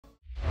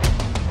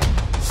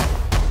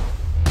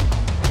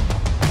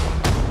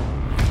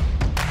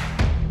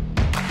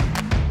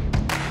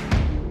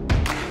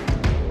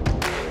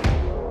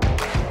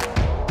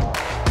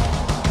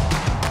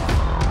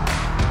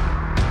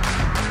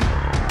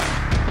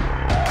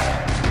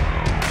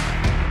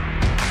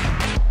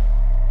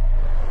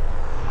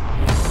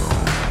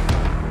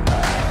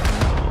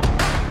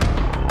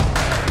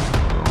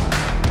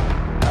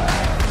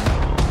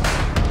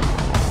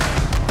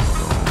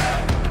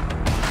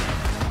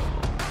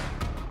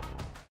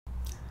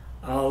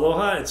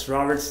Aloha, it's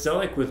Robert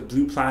Stellick with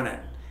Blue Planet.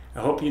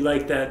 I hope you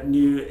liked that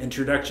new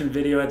introduction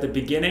video at the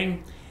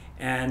beginning.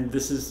 And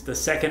this is the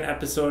second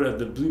episode of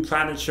the Blue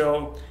Planet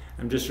Show.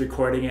 I'm just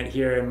recording it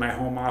here in my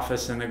home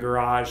office in the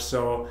garage.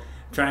 So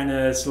I'm trying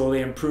to slowly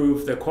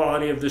improve the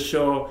quality of the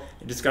show.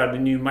 I just got a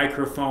new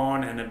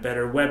microphone and a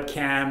better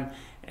webcam.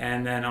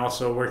 And then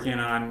also working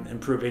on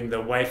improving the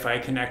Wi-Fi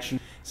connection.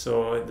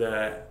 So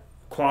the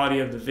quality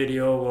of the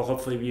video will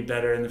hopefully be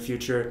better in the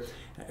future,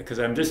 because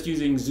I'm just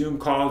using Zoom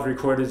calls,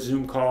 recorded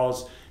Zoom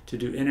calls, to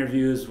do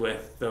interviews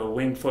with the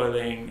wing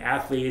foiling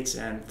athletes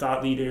and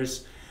thought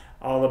leaders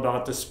all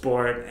about the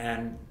sport.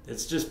 And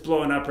it's just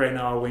blowing up right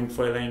now, wing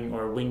foiling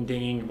or wing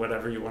dinging,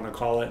 whatever you want to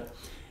call it.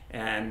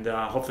 And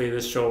hopefully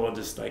this show will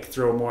just like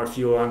throw more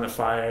fuel on the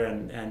fire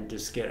and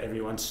just get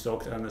everyone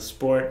stoked on the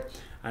sport.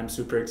 I'm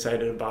super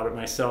excited about it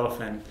myself,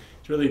 and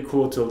it's really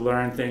cool to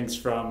learn things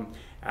from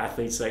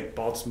athletes like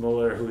Balz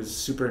Müller, who's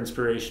super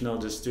inspirational,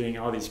 just doing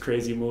all these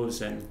crazy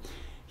moves, and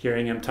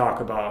hearing him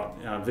talk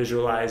about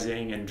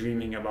visualizing and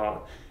dreaming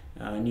about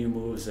new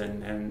moves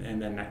and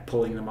then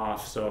pulling them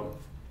off. So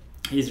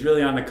he's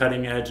really on the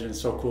cutting edge, and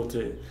it's so cool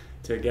to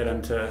get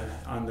him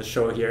on the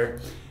show here.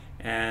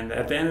 And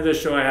at the end of the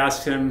show, I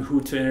asked him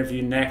who to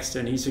interview next,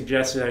 and he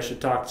suggested I should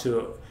talk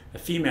to a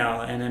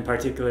female, and in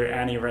particular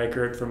Annie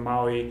Reichert from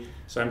Maui.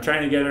 So I'm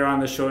trying to get her on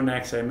the show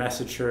next. I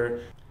messaged her.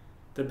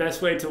 The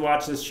best way to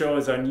watch this show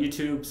is on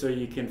YouTube, so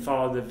you can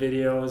follow the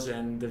videos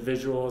and the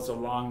visuals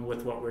along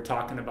with what we're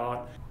talking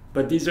about.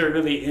 But these are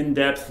really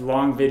in-depth,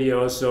 long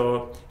videos,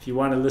 so if you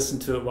want to listen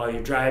to it while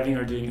you're driving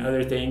or doing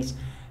other things,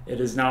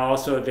 it is now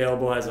also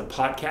available as a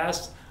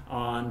podcast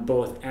on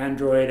both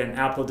Android and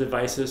Apple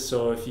devices.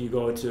 So if you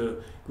go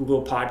to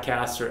Google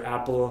Podcasts or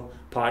Apple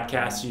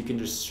Podcasts, you can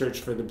just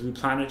search for the Blue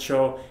Planet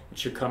Show. It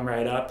should come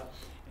right up,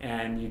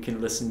 and you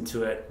can listen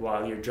to it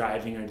while you're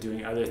driving or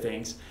doing other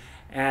things.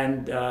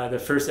 And the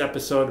first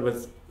episode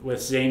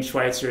with Zane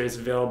Schweitzer is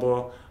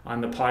available on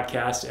the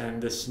podcast,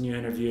 and this new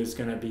interview is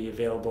going to be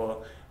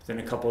available within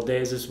a couple of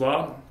days as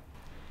well.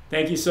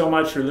 Thank you so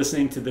much for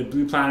listening to the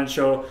Blue Planet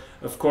Show.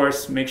 Of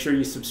course, make sure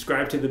you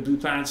subscribe to the Blue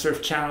Planet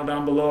Surf channel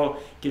down below.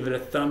 Give it a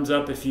thumbs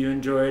up if you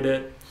enjoyed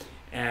it.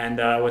 And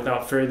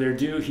without further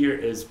ado, here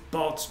is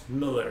Balz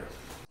Müller.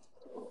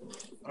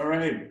 All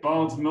right,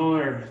 Balz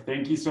Müller,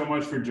 thank you so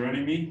much for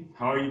joining me.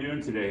 How are you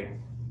doing today?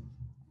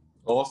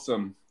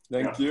 Awesome.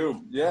 Thank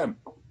you. Yeah.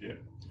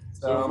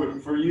 So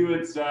for you,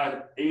 it's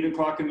 8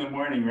 o'clock in the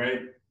morning,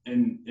 right?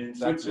 In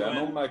Switzerland.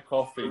 I'm on my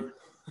coffee.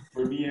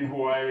 For me in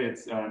Hawaii,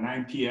 it's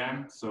 9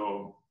 p.m.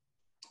 So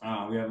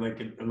we have like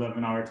an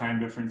 11-hour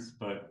time difference,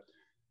 but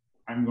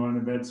I'm going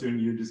to bed soon.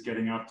 You're just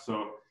getting up.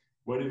 So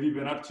what have you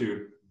been up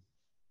to?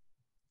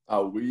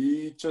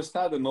 We just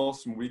had an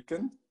awesome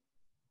weekend,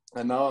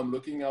 and now I'm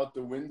looking out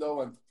the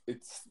window, and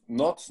it's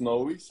not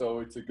snowy, so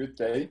it's a good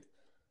day.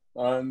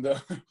 And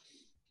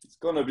it's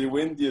gonna be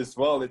windy as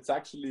well. It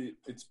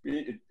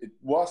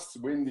was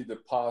windy the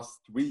past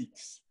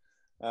weeks,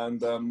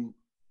 and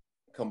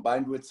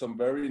combined with some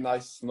very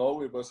nice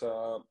snow,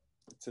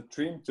 it's a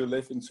dream to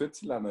live in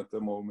Switzerland at the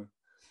moment.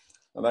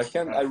 And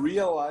I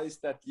realize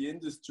that the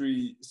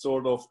industry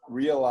sort of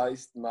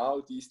realized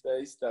now these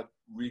days that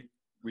we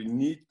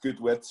need good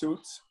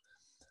wetsuits,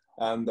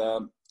 and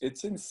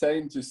it's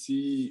insane to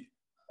see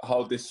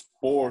how this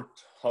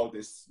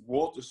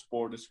water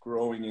sport is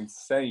growing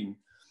insane.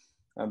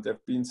 And there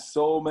have been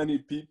so many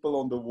people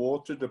on the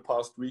water the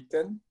past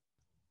weekend.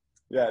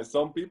 Yeah,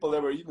 some people, they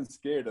were even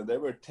scared, and they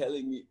were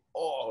telling me,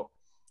 oh,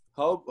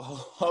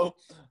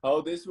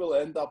 how this will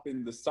end up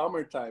in the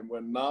summertime,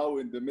 when now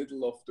in the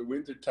middle of the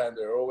winter time,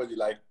 there are already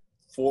like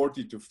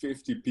 40 to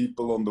 50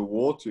 people on the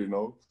water, you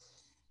know.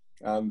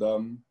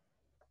 And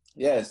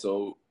yeah,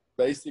 so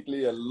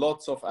basically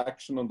lots of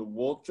action on the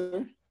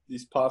water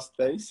these past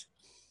days.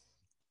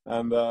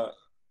 And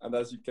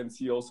as you can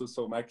see, also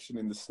some action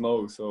in the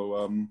snow.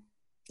 So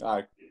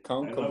I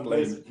can't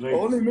complain.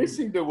 Only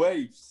missing the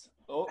waves.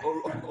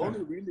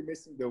 Only really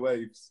missing the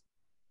waves.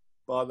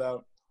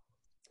 But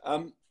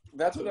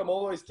that's what I'm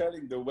always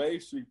telling. The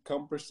waves, we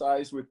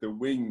compromise with the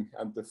wing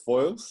and the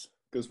foils,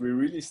 because we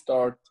really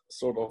start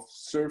sort of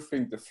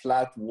surfing the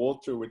flat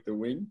water with the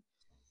wing.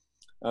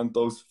 And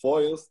those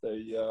foils,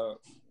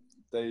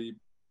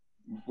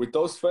 with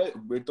those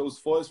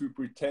foils, we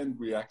pretend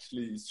we're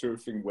actually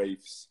surfing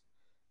waves.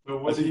 So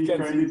what are you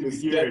trying to do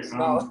here?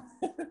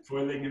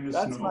 Foiling in the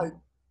snow?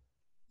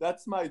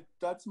 That's my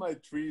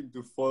dream,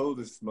 to foil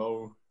the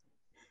snow.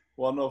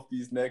 One of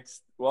these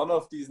next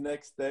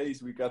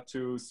days, we got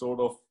to sort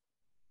of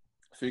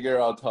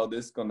figure out how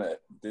this gonna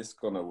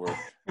work.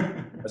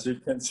 As you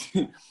can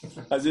see,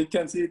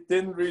 it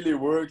didn't really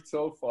work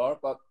so far,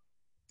 but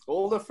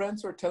all the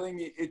friends were telling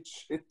me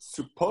it's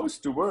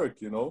supposed to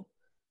work, you know,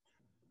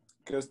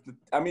 because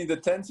the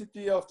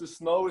density of the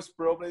snow is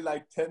probably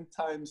like 10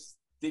 times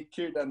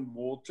thicker than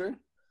water.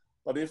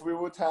 But if we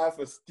would have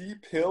a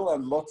steep hill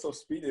and lots of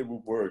speed, it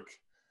would work.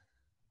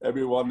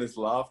 Everyone is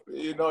laughing,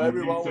 you know,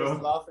 everyone was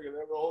laughing, and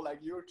they were all like,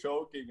 you're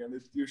joking,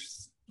 and you're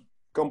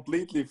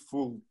completely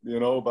full, you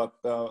know, but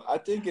I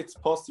think it's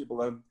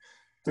possible. And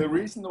the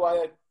reason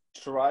why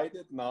tried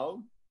it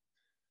now.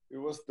 It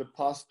was the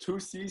past 2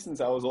 seasons.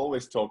 I was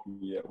always talking,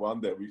 yeah,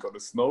 one day we got a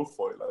snow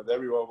foil, and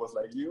everyone was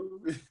like,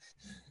 you.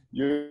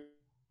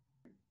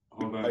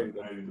 Hold on, I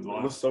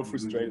I was so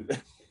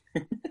frustrated.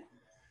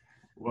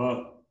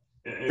 Well,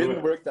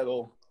 Didn't work at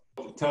all.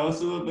 tell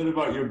us a little bit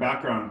about your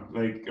background.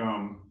 Like,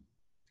 I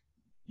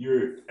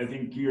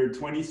think you're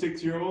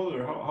 26-year-old,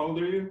 or how old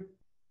are you?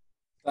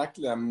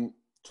 Exactly, I'm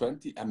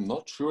 20. I'm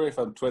not sure if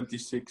I'm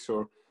 26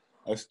 or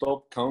I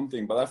stopped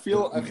counting, but I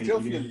still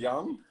feel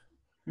young.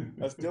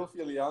 I still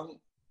feel young,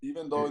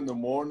 even though in the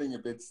morning a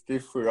bit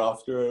stiffer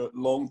after a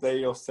long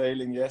day of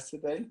sailing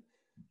yesterday,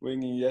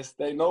 winging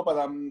yesterday. No, but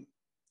I'm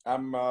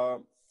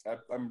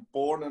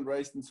born and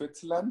raised in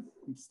Switzerland.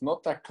 It's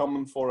not that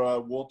common for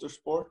water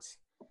sports.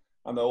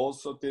 And I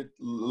also did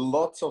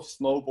lots of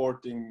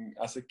snowboarding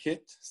as a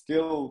kid,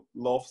 still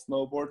love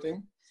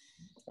snowboarding.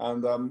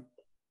 And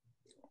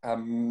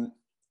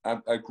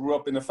I grew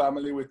up in a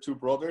family with 2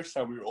 brothers,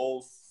 and we were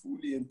all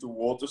fully into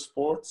water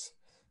sports.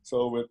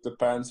 So with the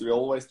parents, we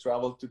always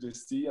traveled to the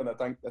sea, and I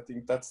think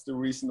that's the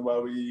reason why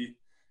we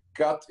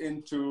got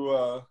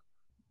into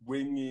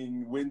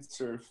winging,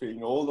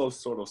 windsurfing, all those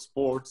sort of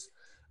sports.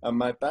 And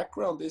my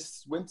background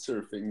is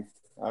windsurfing.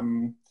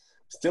 I'm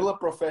still a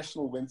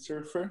professional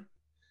windsurfer,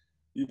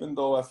 even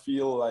though I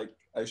feel like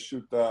I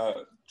should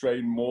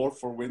train more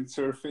for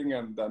windsurfing,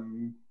 and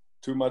I'm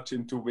too much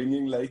into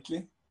winging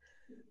lately.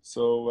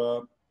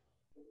 So,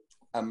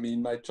 I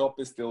mean, my job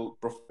is still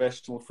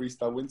professional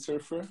freestyle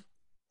windsurfer.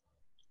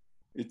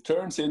 It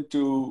turns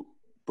into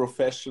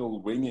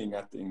professional winging,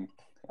 I think,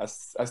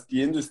 as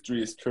the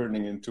industry is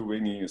turning into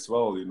winging as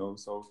well, you know.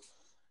 So,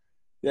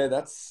 yeah,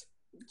 it's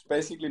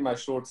basically my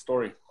short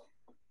story.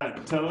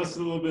 Tell us a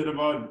little bit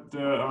about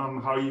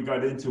how you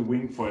got into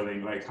wing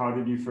foiling. Like, how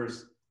did you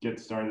first get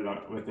started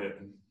out with it?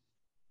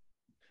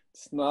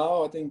 It's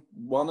now, I think,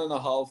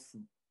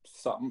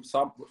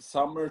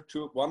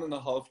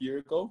 1.5 year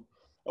ago.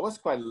 I was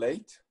quite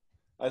late.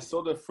 I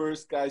saw the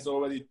first guys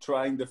already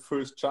trying the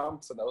first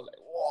jumps, and I was like,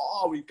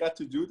 "Wow, we got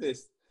to do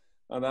this!"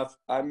 And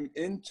I'm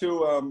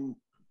into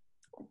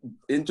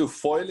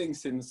foiling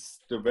since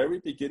the very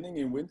beginning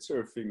in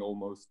windsurfing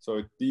almost. So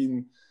it's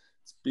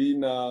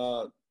been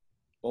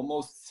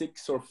almost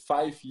 6 or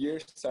 5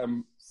 years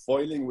I'm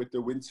foiling with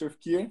the windsurf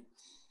gear,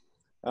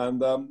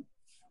 and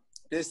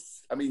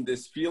this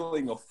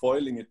feeling of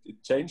foiling,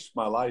 it changed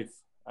my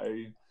life.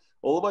 I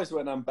always,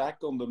 when I'm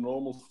back on the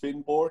normal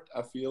fin board,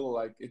 I feel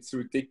like it's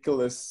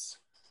ridiculous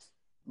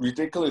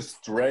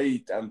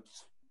straight, and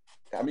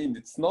I mean,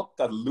 it's not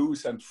that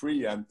loose and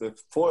free, and the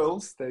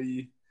foils,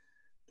 they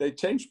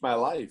changed my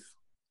life.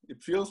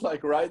 It feels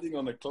like riding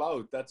on a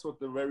cloud. That's what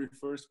the very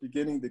first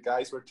beginning the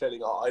guys were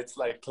telling, oh, it's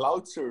like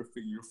cloud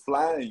surfing, you're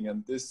flying,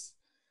 and this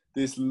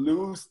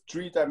loose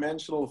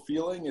 3-dimensional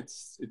feeling,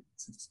 it's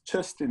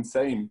just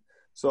insane.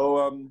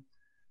 So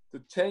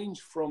the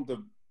change from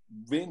the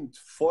wind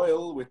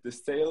foil with the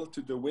sail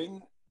to the wing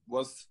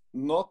was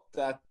not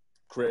that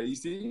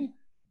crazy,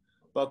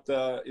 but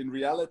in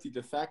reality,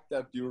 the fact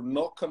that you're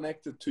not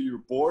connected to your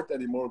board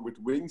anymore with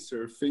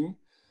windsurfing,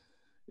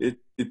 it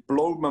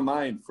blew my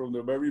mind from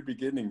the very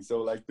beginning.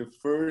 So like the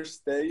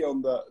first day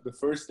on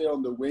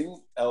the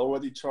wing, I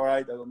already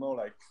tried, I don't know,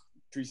 like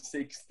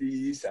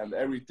 360s and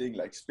everything,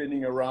 like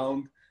spinning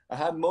around. I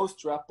had no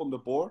strap on the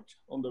board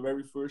on the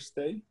very first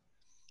day,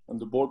 and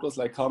the board was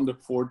like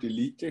 140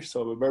 liters,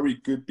 so a very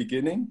good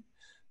beginning.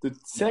 The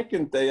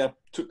second day, I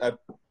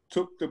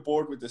took the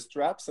board with the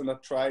straps, and I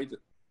tried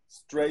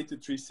straight to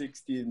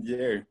 360 in the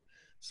air.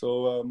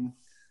 So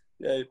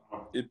yeah,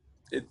 it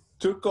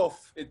took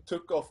off. It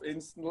took off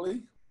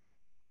instantly,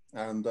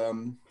 and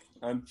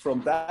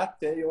from that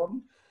day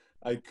on,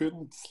 I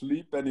couldn't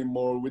sleep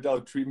anymore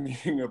without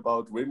dreaming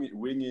about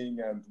winging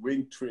and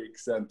wing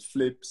tricks and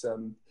flips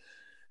and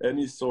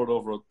any sort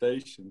of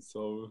rotation.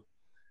 So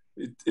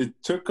it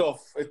took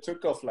off. It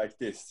took off like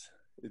this.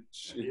 It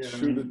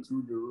shooted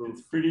through the roof.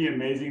 It's pretty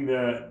amazing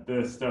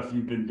the stuff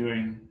you've been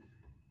doing.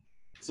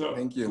 So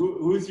thank you.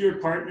 Who's your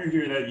partner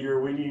here that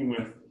you're winging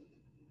with?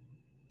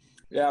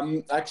 Yeah,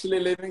 I'm actually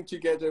living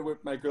together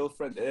with my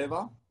girlfriend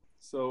Eva.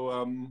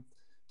 So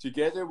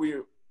together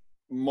we're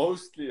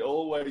mostly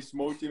always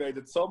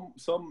motivated.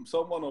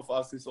 Someone of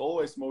us is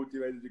always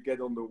motivated to get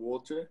on the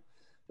water.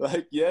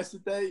 Like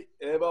yesterday,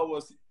 Eva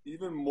was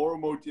even more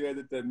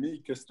motivated than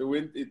me because the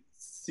wind, it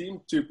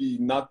seemed to be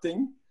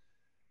nothing.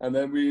 And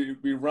then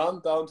we ran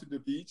down to the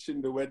beach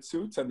in the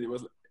wetsuits, and it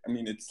was, I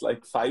mean, it's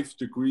like 5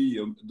 degrees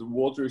and the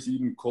water is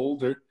even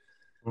colder.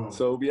 Oh.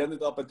 So we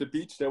ended up at the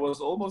beach. There was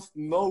almost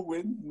no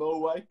wind, no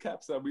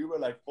whitecaps, and we were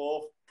like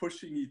both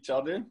pushing each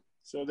other.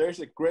 So there's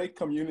a great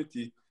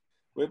community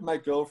with my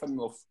girlfriend,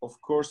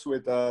 of course,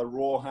 with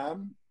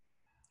Rohan.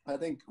 I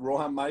think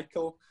Rohan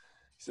Michael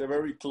is a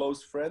very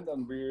close friend,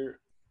 and we're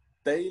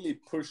daily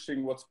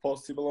pushing what's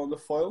possible on the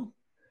foil.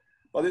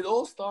 But it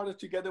all started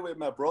together with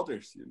my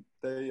brothers.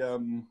 They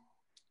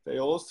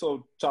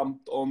also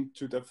jumped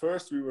onto the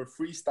first. We were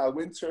freestyle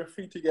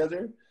windsurfing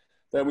together.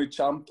 Then we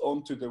jumped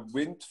onto the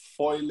wind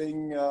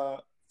foiling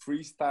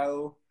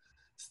freestyle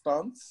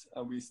stunts,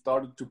 and we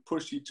started to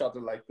push each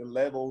other like the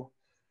level.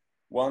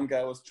 One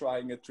guy was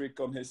trying a trick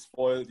on his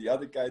foil, the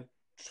other guy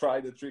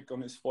tried a trick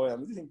on his foil,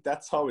 and I think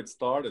that's how it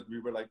started. We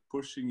were like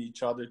pushing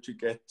each other to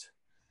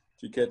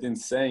get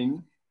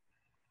insane.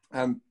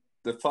 And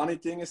the funny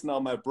thing is now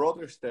my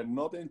brothers, they're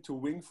not into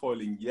wing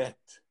foiling yet.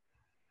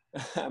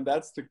 And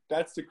that's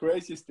the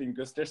craziest thing,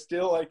 because they're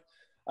still like,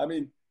 I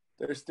mean,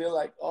 they're still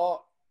like,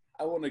 oh,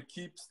 I want to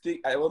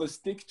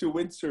stick to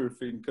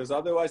windsurfing, because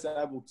otherwise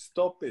I would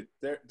stop it.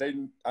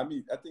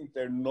 I think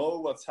they know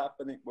what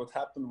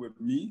happened with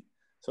me.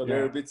 So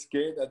they're a bit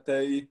scared that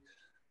they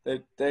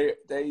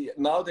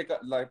now they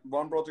got, like,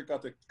 one brother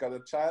got a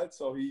child,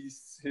 so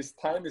his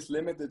time is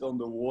limited on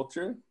the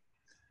water.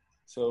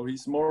 So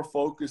he's more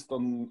focused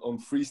on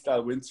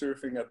freestyle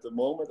windsurfing at the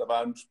moment. But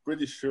I'm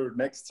pretty sure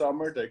next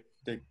summer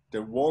they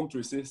won't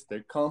resist.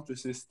 They can't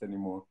resist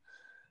anymore.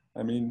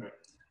 I mean,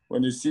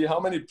 when you see how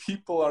many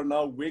people are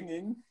now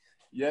winging,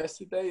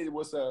 yesterday it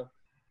was a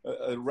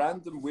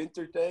random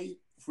winter day,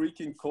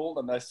 freaking cold,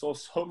 and I saw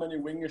so many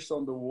wingers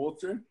on the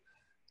water.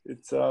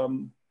 It's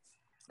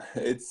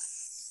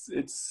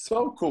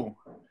so cool.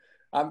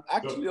 I'm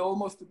actually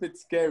almost a bit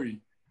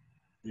scary.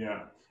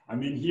 Yeah. I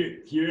mean,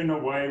 here in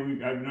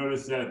Hawaii, I've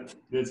noticed that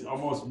there's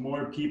almost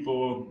more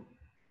people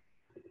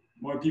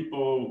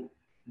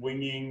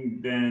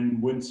winging than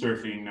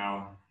windsurfing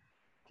now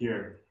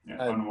here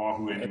on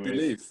Oahu anyways. I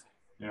believe.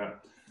 Yeah.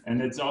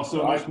 And it's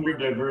also much more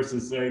diverse.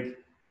 It's like,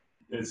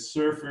 it's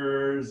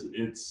surfers,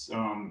 it's,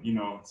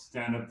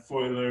 stand-up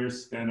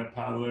foilers, stand-up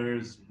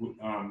paddlers,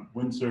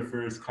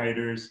 windsurfers,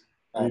 kiters.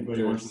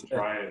 Everybody wants to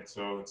try it.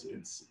 So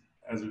it's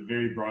has a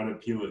very broad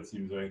appeal, it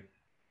seems like.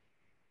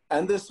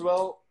 And as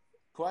well,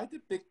 quite a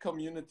big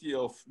community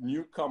of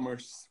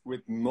newcomers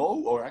with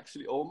no, or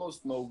actually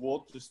almost no,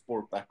 water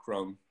sport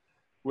background,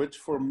 which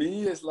for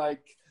me is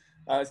like,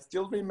 I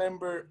still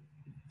remember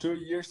 2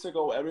 years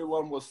ago,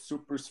 everyone was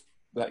super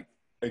like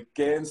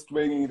against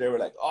winging. They were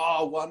like,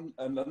 oh,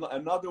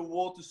 another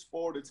water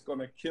sport, it's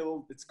gonna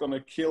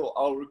kill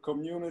our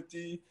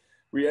community.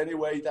 We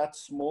anyway that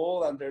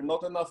small, and there are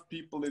not enough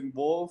people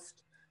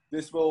involved.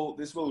 This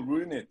will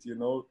ruin it, you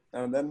know.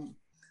 And then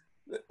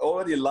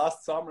already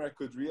last summer, I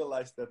could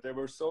realize that there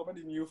were so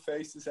many new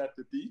faces at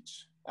the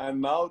beach.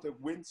 And now the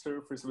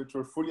windsurfers, which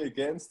were fully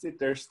against it,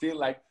 they're still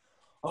like,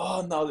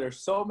 oh, now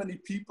there's so many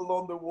people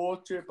on the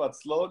water, but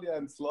slowly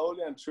and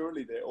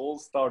surely they all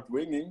start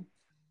winging.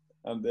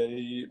 And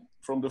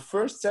from the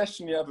first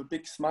session, you have a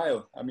big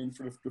smile. I mean,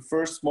 for the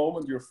first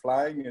moment you're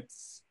flying,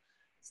 it's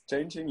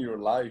changing your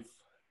life.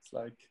 It's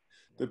like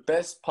the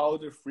best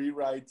powder free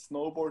ride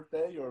snowboard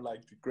day, or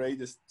like the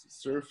greatest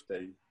surf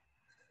day.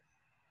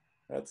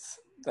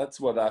 That's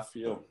what I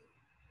feel.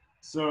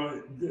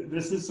 So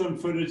this is some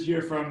footage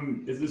here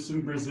from, is this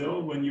in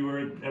Brazil when you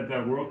were at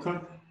that World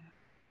Cup?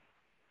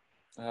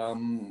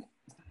 Can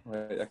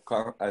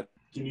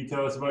you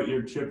tell us about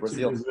your trip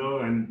to Brazil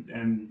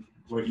and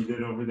what you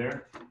did over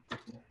there?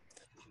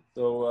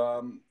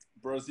 So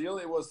Brazil,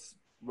 it was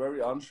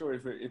very unsure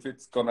if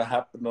it's gonna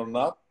happen or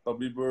not, but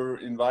we were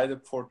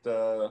invited for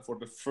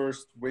the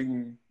first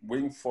wing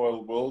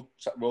foil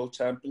world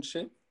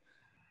championship.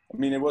 I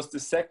mean, it was the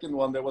second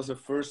one. There was a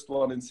first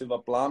one in Silva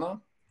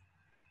Plana,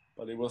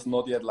 but it was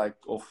not yet like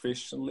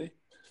officially.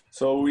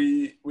 So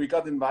we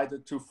got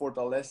invited to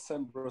Fortaleza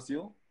in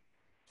Brazil,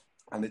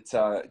 and it's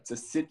a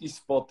city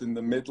spot in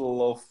the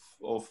middle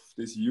of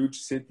this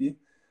huge city,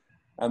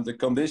 and the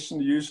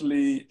conditions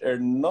usually are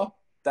not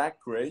that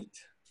great,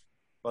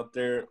 but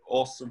they're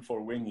awesome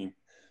for winging.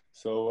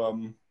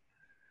 So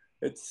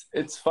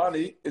it's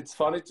funny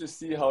to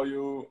see how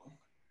you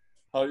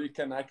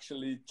can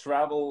actually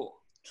travel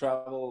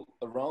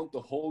around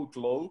the whole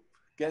globe,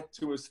 get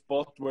to a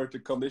spot where the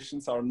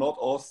conditions are not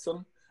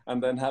awesome,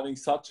 and then having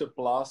such a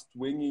blast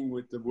winging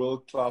with the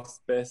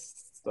world-class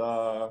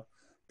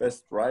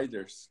best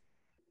riders.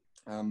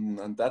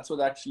 And that's what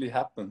actually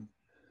happened.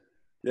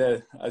 Yeah,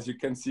 as you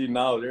can see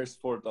now, there's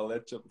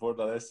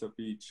Fortaleza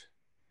Beach.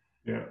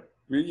 Yeah.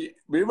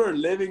 We were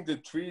living the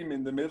dream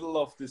in the middle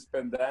of this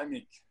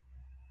pandemic.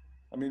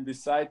 I mean,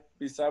 beside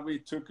we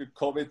took a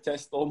COVID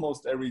test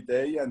almost every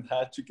day and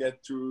had to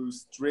get through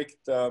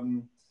strict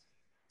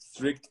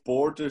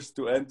borders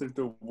to enter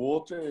the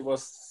water. It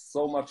was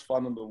so much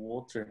fun on the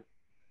water.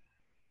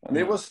 And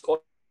it was...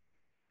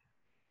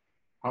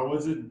 How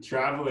was it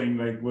traveling?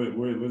 Like,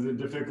 was it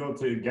difficult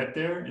to get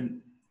there?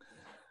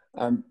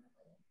 And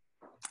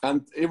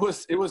it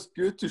was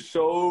good to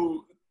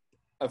show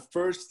a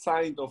first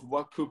sign of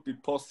what could be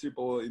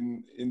possible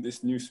in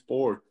this new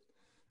sport,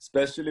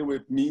 especially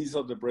with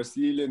Misa, the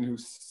Brazilian,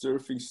 who's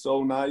surfing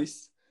so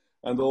nice,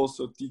 and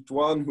also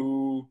Tituan,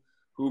 who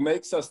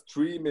makes us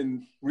dream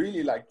in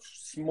really like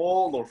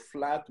small or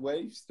flat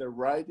waves. They're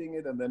riding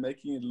it and they're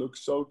making it look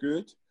so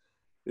good.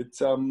 It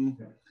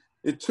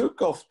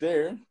took off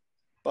there,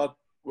 but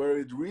where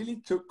it really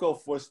took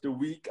off was the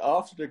week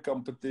after the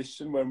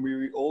competition, when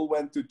we all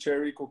went to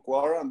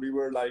Jericoacoara, and we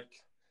were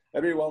like,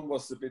 everyone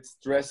was a bit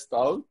stressed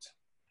out,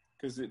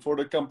 because for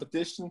the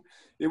competition,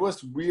 it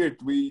was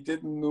weird. We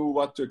didn't know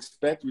what to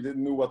expect. We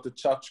didn't know what the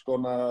judge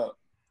gonna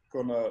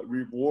gonna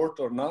reward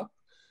or not.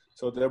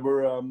 So they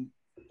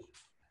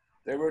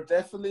were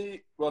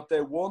definitely what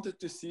they wanted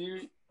to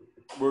see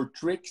were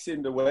tricks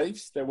in the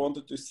waves. They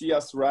wanted to see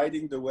us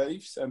riding the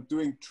waves and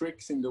doing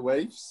tricks in the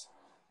waves.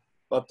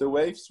 But the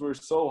waves were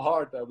so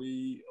hard that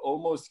we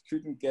almost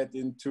couldn't get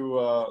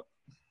into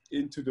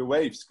the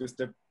waves because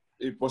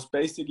it was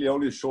basically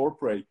only a shore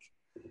break.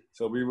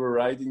 So we were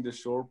riding the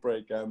shore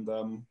break, and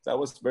that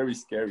was very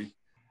scary.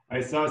 I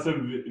saw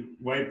some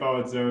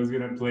wipeouts. I was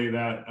going to play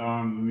that.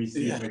 Let me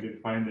see if I can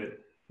find it.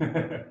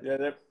 Yeah,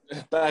 they're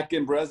back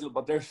in Brazil,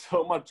 but there's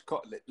so much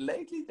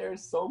lately.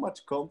 There's so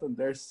much content.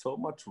 There's so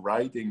much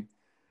riding.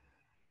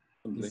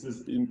 This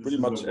is pretty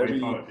much every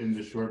wipeout in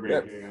the shore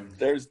break. Yeah,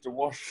 there's the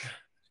wash.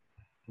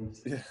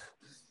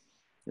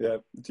 Yeah,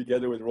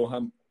 together with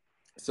Rohan.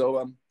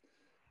 So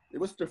it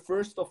was the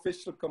first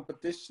official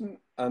competition,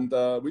 and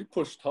we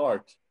pushed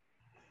hard.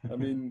 I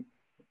mean,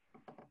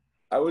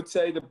 I would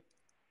say the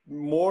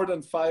more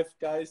than 5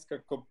 guys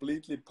got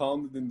completely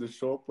pounded in the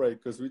shore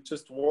break because we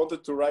just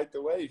wanted to ride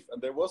the wave,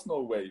 and there was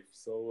no wave.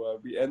 So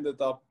we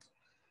ended up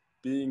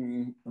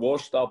being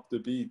washed up the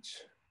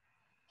beach.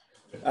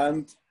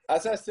 And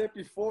as I said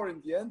before,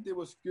 in the end, it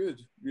was good.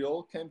 We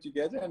all came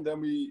together, and then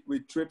we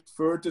tripped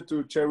further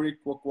to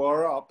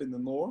Jericoacoara up in the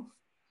north.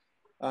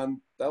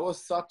 And that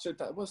was such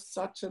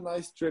a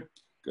nice trip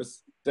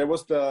because there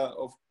was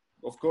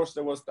of course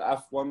there was the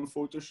F1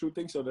 photo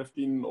shooting, so they've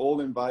been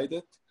all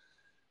invited,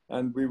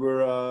 and we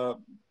were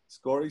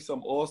scoring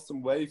some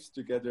awesome waves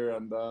together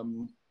and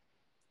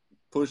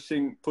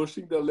pushing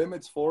the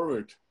limits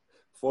forward,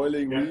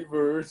 foiling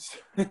reverse.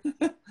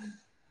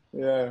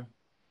 Yeah.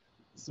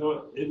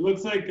 So it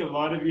looks like a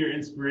lot of your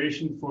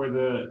inspiration for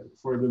the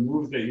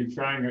moves that you're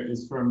trying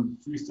is from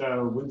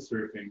freestyle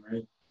windsurfing,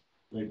 right?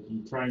 Like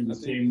you're trying the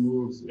same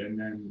moves,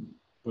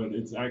 but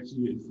it's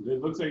actually,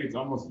 it looks like it's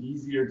almost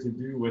easier to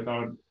do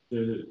without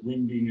the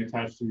wing being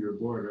attached to your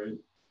board,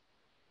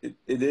 right?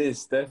 It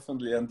is,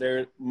 definitely, and there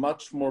are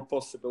much more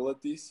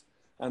possibilities.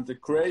 And the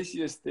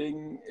craziest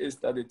thing is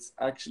that it's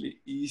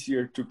actually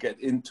easier to get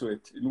into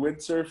it. In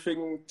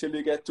windsurfing, till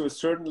you get to a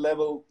certain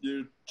level,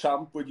 you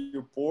jump with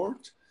your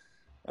board.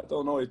 I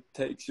don't know, it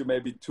takes you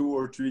maybe 2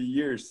 or 3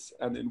 years.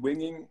 And in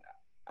winging,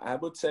 I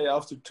would say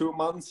after 2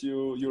 months,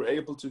 you're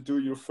able to do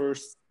your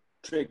first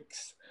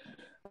tricks.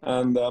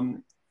 And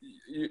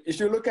if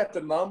you look at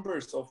the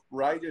numbers of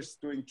riders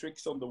doing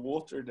tricks on the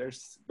water,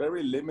 there's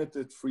very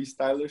limited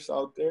freestylers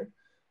out there.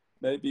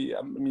 Maybe,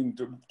 I mean,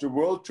 the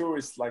world tour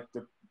is like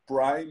the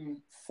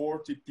prime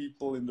 40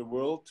 people in the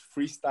world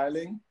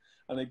freestyling.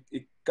 And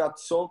it got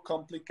so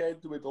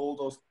complicated with all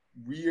those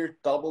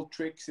weird double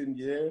tricks in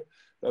the air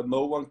that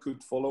no one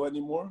could follow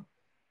anymore.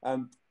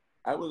 And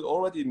I would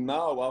already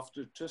now,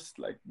 after just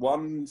like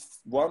one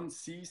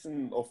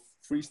season of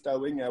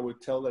freestyle wing, I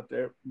would tell that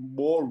there are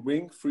more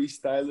wing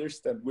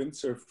freestylers than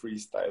windsurf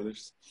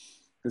freestylers,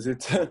 because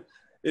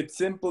it's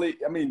simply,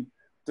 I mean,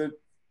 the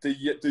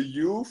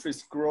youth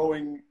is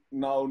growing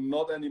now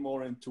not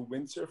anymore into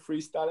windsurf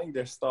freestyling.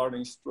 They're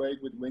starting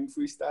straight with wing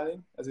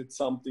freestyling as it's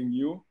something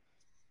new,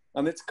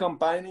 and it's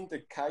combining the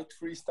kite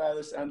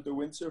freestylers and the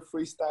windsurf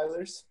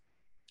freestylers.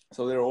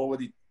 So there are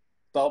already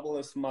double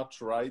as much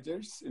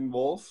riders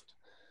involved.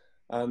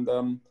 And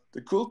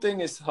the cool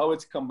thing is how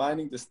it's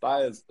combining the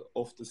styles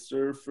of the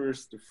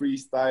surfers, the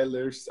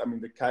freestylers, I mean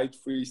the kite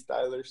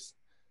freestylers.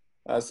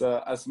 As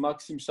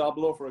Maxime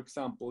Chablot, for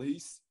example,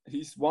 he's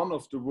one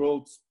of the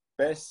world's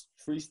best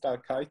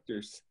freestyle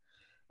kiters.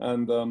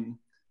 And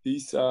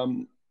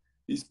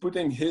he's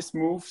putting his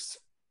moves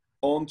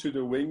onto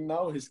the wing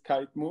now, his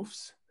kite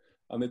moves.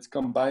 And it's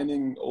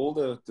combining all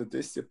the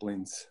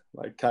disciplines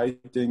like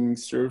kiting,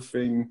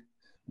 surfing,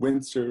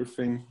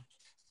 windsurfing.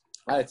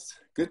 It's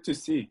good to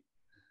see.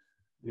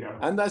 Yeah.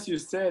 And as you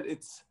said,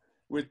 it's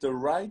with the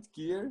right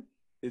gear,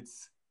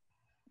 it's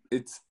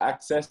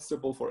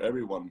accessible for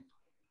everyone,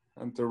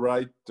 and the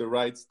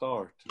right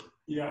start.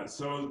 Yeah.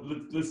 So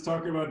let's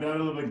talk about that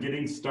a little bit.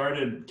 Getting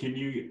started. Can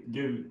you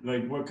give,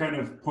 like, what kind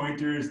of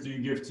pointers do you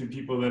give to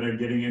people that are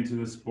getting into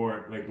the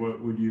sport? Like, what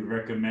would you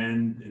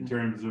recommend in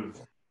terms of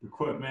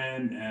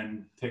equipment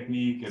and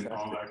technique and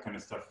all that kind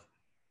of stuff?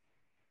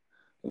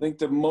 I think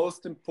the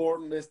most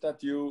important is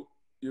that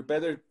you're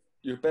better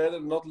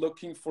not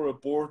looking for a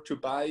board to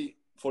buy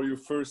for your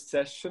first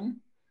session.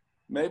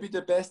 Maybe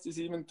the best is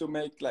even to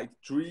make like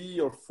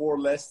 3 or 4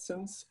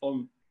 lessons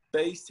on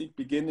basic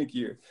beginner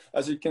gear.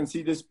 As you can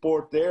see, this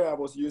board there I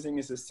was using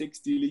is a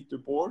 60-liter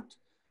board.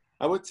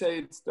 I would say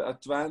it's the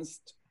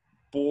advanced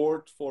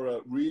board for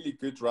a really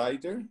good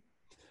rider.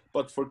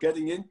 But for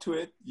getting into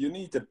it, you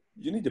need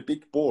a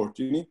big board.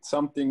 You need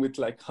something with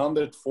like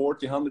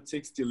 140,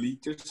 160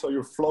 liters, so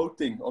you're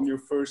floating on your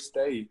first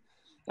day.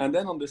 And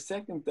then on the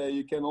second day,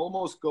 you can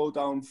almost go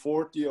down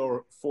 40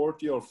 or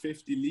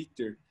 50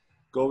 liter,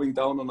 going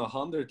down on a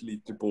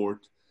 100-liter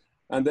board.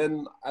 And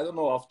then, I don't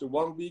know, after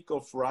 1 week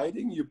of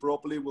riding, you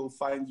probably will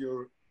find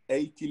your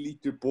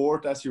 80-liter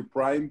board as your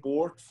prime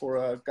board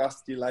for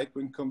gusty light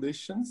wind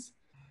conditions.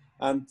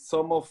 And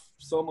some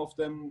of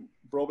them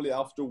probably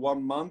after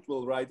 1 month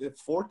will ride a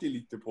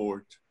 40-liter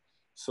board.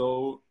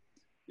 So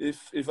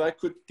if I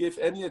could give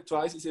any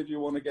advice, if you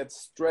want to get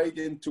straight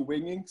into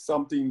winging,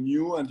 something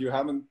new, and you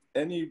haven't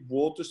any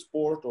water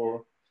sport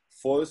or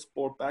foil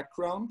sport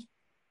background,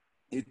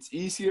 it's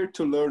easier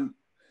to learn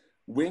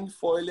wing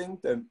foiling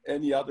than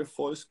any other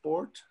foil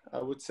sport,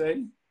 I would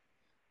say,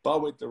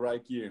 but with the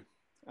right gear.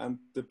 And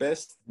the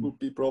best would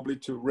be probably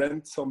to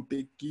rent some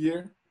big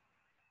gear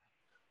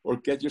or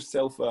get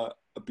yourself a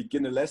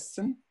beginner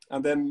lesson,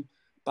 and then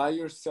buy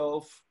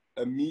yourself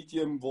a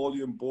medium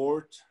volume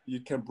board you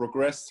can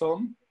progress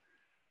on.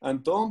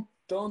 And don't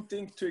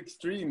think too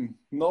extreme.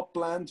 Not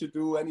plan to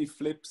do any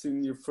flips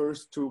in your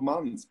first 2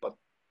 months, but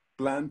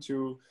plan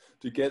to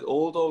get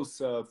all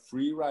those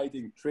free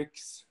riding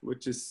tricks,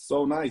 which is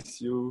so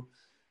nice. You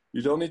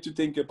don't need to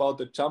think about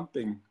the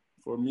jumping.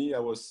 For me, I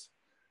was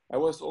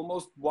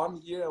almost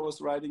 1 year I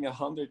was riding a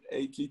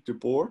 108-liter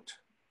board,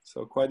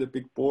 so quite a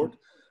big board,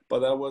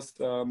 but I was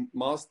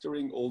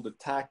mastering all the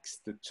tacks,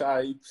 the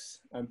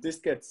jibes, and this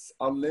gets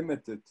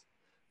unlimited.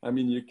 I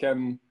mean, you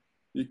can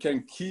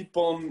keep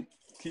on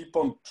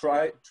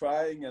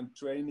trying and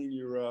training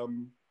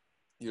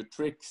your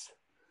tricks.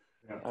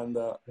 Yeah. And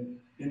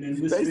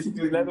in this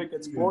basically never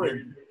gets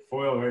boring.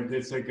 Foil, right?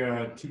 It's like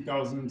a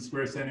 2,000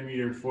 square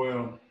centimeter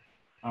foil.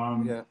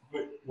 Yeah.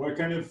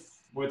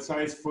 What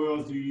size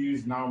foils do you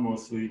use now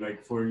mostly,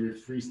 like for your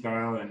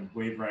freestyle and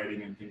wave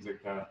riding and things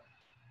like that?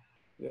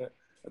 Yeah,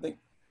 I think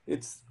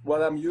it's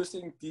what I'm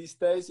using these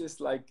days is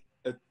like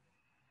a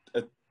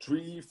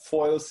 3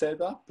 foil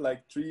setup,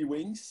 like 3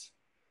 wings.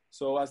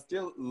 So I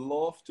still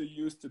love to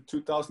use the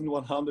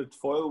 2100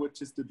 foil,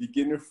 which is the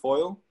beginner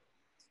foil,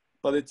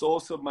 but it's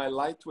also my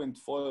light wind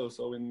foil.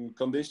 So in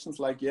conditions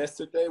like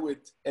yesterday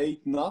with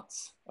 8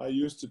 knots, I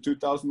used the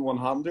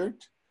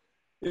 2100.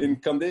 In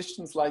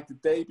conditions like the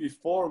day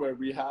before where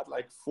we had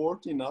like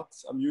 40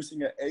 knots, I'm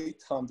using an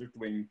 800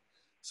 wing.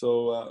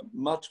 So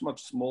much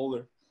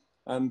smaller.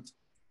 And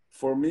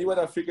for me, what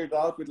I figured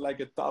out with like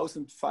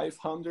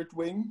 1,500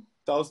 wing,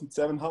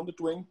 1,700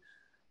 wing,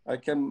 I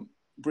can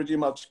pretty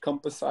much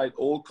compensate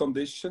all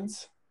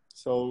conditions.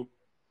 So,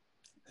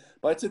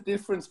 but it's a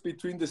difference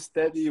between the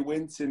steady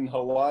winds in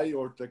Hawaii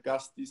or the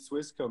gusty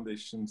Swiss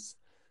conditions.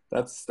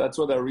 That's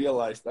what I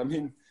realized. I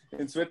mean,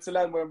 in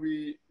Switzerland,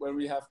 when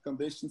we have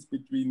conditions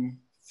between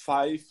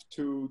 5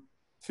 to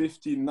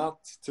 15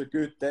 knots, it's a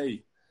good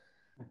day.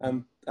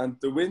 And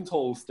the wind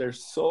holes, they're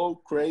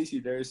so crazy.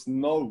 There is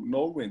no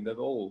wind at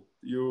all.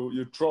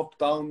 You drop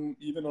down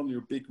even on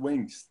your big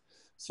wings.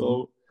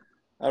 So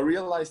I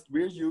realized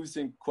we're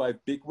using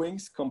quite big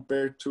wings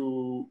compared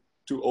to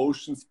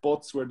ocean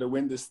spots where the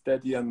wind is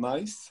steady and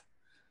nice.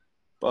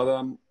 But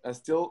I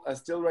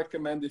still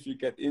recommend, if you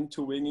get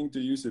into winging, to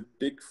use a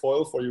big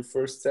foil for your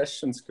first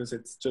sessions, because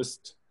it's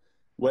just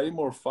way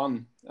more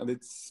fun, and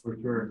it's For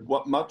sure.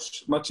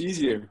 much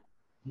easier.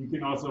 You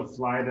can also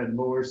fly it at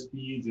lower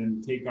speeds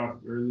and take off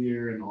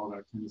earlier and all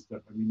that kind of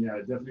stuff. I mean, yeah,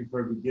 definitely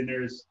for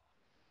beginners,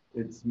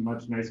 it's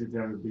much nicer to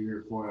have a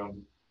bigger foil.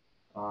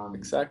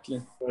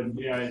 Exactly. But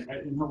yeah,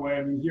 in Hawaii,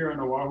 I mean, here on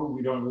Oahu,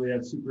 we don't really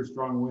have super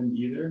strong wind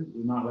either.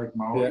 We're not like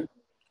Maui.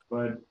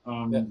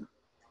 Yeah.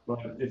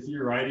 But if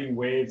you're riding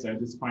waves, I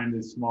just find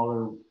the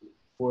smaller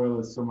foil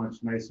is so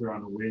much nicer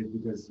on a wave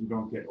because you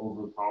don't get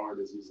overpowered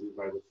as easily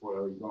by the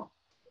foil.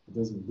 It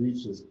doesn't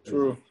breach as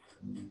True.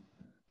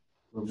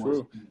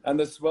 True. And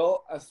as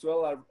well,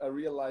 I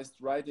realized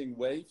riding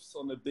waves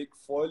on a big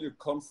foil, you're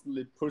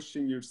constantly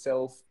pushing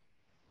yourself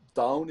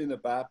down in a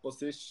bad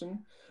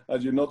position,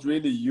 and you're not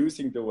really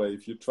using the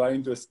wave. You're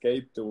trying to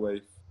escape the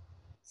wave.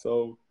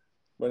 So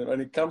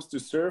when it comes to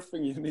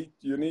surfing,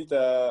 you need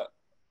a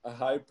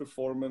high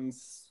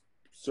performance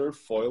surf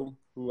foil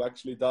who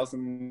actually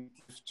doesn't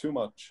give too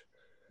much.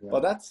 Yeah.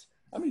 But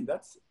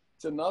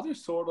it's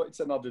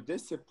another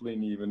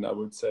discipline even, I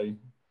would say.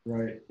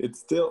 Right. It's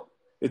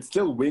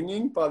still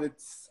winging, but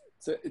it's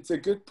a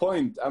good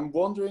point. I'm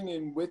wondering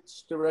in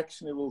which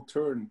direction it will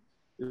turn.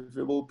 If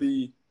it will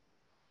be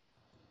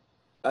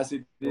as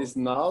it is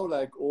now,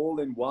 like all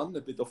in one,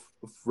 a bit of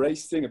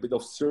racing, a bit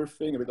of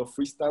surfing, a bit of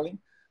freestyling,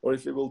 or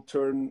if it will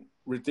turn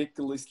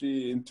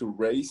ridiculously into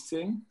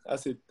racing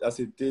as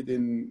it did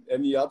in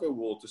any other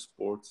water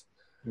sports.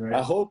 Right.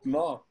 I hope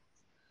not.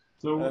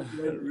 So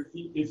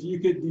if you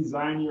could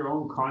design your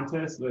own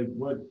contest, like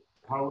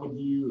how would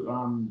you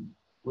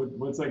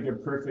what's like a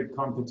perfect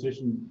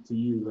competition to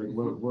you? Like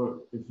what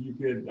if you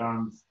could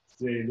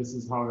say this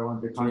is how I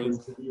want the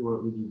contest to be,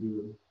 what would you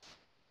do?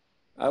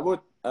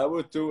 I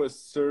would do a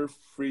surf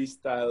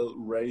freestyle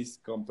race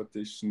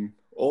competition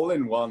all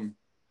in one.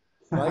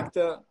 Like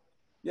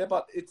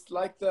but it's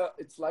like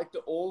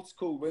the old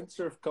school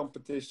windsurf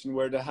competition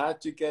where they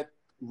had to get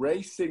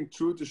racing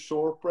through the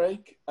shore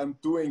break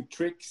and doing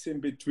tricks in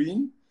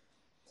between.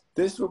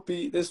 This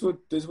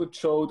would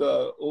show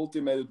the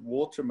ultimate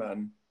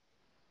waterman.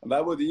 And I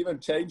would even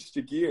change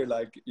the gear.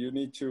 Like you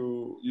need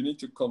to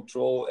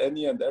control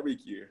any and every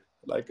gear,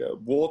 like a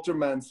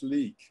waterman's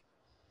league.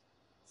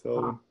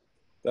 So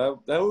that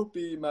would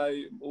be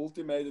my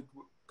ultimate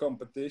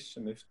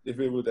competition if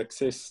it would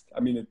exist. I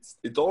mean,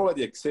 it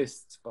already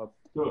exists, but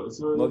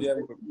So not yet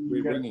you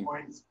with get winging.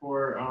 points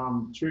for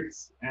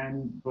tricks,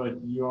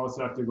 but you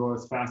also have to go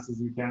as fast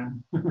as you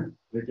can,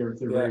 like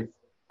it's a Yeah, race.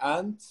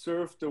 and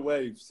surf the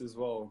waves as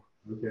well.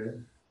 Okay.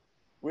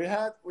 We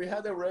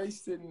had a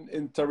race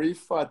in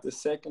Tarifa at the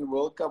second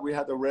World Cup. We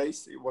had a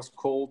race. It was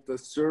called the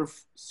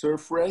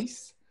surf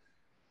race.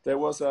 There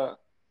was a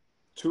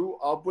two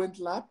upwind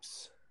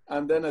laps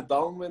and then a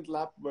downwind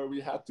lap where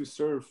we had to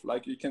surf.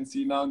 Like you can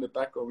see now in the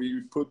background,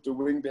 we put the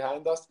wing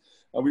behind us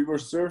and we were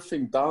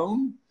surfing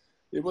down.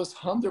 It was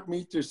 100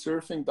 meters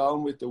surfing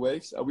down with the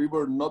waves, and we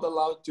were not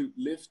allowed to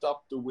lift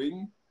up the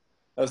wing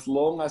as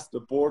long as the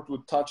board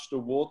would touch the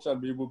water,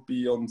 and we would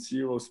be on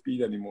zero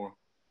speed anymore.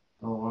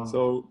 Oh wow.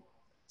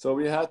 So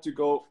we had to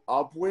go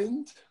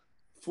upwind,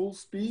 full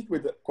speed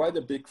with quite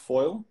a big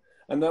foil,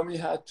 and then we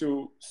had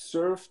to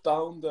surf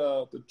down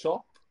the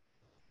chop,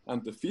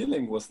 and the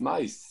feeling was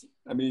nice.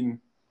 I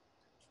mean,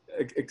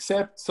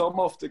 except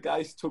some of the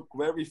guys took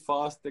very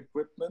fast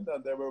equipment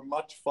and they were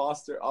much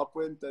faster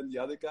upwind than the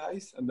other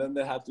guys, and then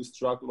they had to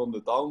struggle on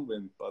the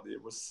downwind. But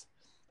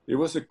it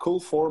was a cool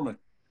format.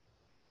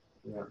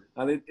 Yeah.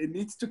 And we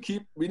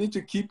need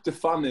to keep the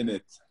fun in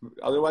it.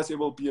 Otherwise it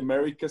will be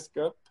America's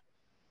Cup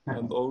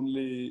and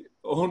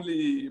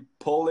only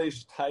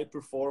polished high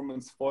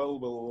performance foil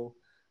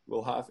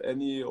will have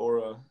any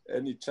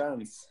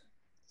chance.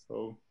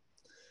 So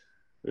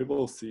we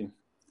will see.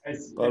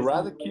 But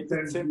rather keep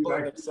it simple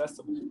and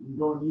accessible. You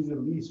don't use a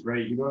leash,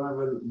 right? You don't have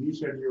a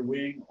leash on your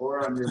wing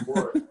or on your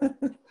board.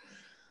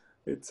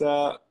 It's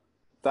that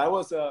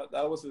was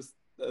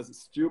a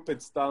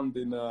stupid stunt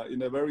in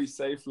a very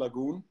safe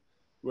lagoon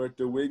where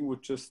the wing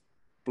would just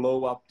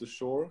blow up the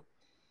shore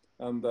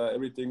and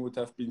everything would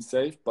have been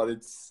safe, but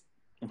it's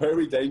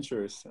very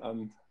dangerous,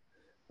 and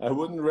I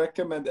wouldn't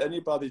recommend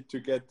anybody to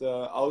get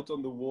out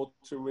on the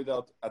water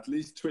without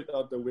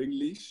the wing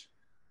leash.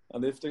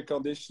 And if the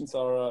conditions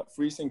are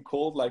freezing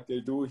cold like they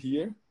do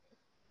here,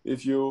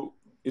 if you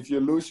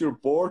lose your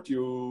board,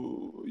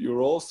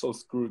 you're also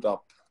screwed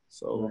up.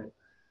 So right.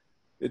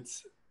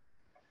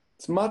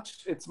 It's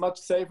much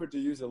safer to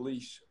use a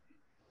leash.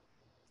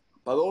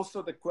 But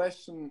also the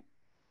question,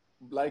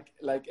 like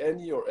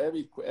any or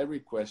every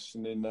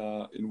question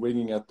in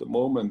winging at the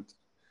moment,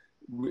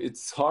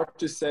 it's hard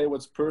to say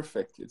what's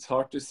perfect. It's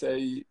hard to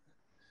say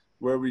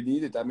where we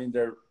need it. I mean,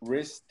 there are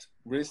wrist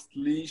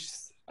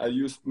leashes. I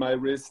used my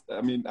wrist.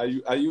 I mean,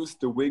 I use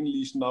the wing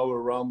leash now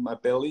around my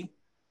belly,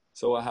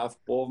 so I have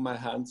both my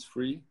hands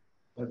free.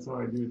 That's how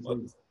I do it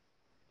too.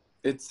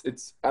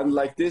 It's and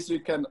like this, you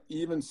can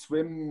even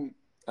swim.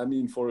 I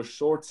mean, for a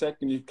short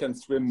second, you can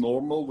swim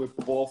normal with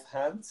both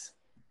hands.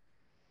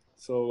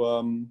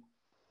 So,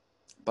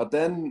 but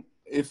then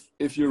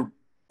if your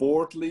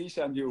board leash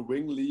and your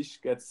wing leash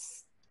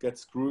gets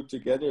screwed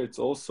together, it's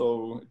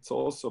also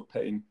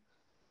pain.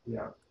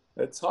 Yeah,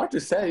 it's hard to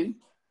say.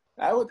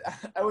 I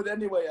would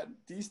anyway.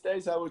 These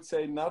days, I would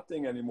say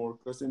nothing anymore,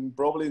 because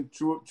probably in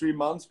 3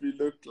 months we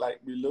looked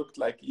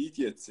like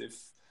idiots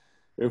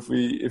if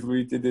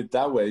we did it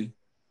that way.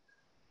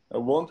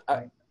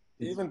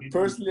 Even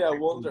personally, I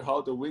wonder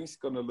how the wing's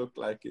gonna look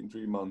like in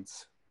 3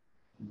 months.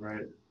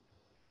 Right.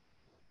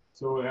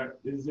 So,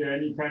 is there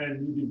any kind of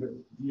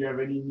do you have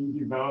any new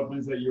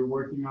developments that you're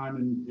working on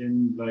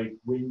in like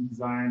wing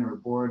design or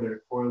board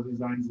or foil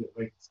designs, that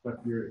like stuff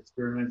you're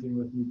experimenting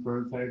with, new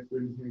prototypes or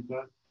anything like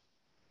that?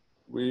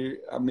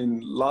 I mean,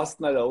 last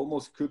night I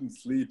almost couldn't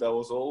sleep. I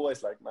was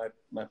always like,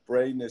 my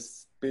brain is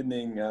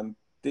spinning and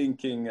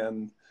thinking,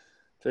 and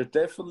there's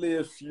definitely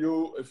a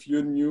few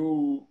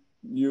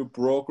new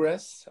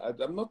progress.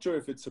 I'm not sure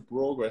if it's a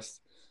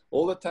progress.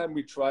 All the time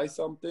we try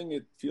something,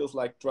 it feels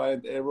like try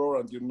and error,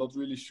 and you're not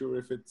really sure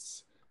if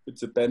it's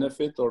a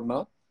benefit or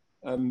not.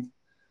 And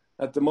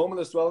at the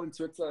moment as well in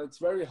Switzerland, it's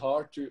very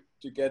hard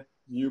to get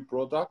new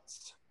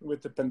products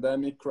with the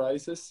pandemic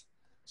crisis.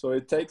 So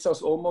it takes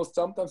us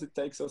sometimes it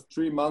takes us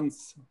 3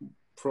 months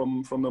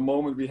from the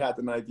moment we had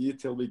an idea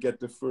till we get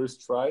the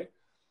first try.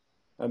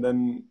 And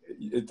then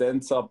it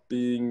ends up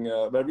being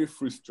very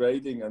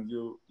frustrating, and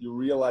you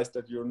realize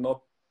that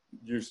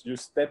you're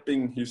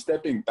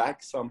stepping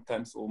back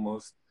sometimes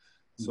almost.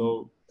 Mm-hmm.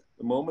 So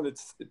the moment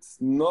it's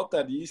not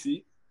that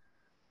easy,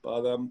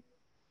 but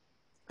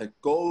a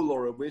goal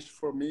or a wish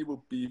for me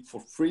would be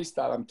for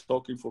freestyle. I'm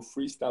talking for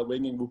freestyle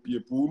winging would be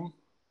a boom,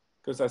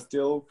 because I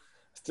still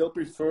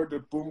prefer the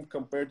boom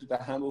compared to the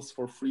handles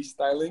for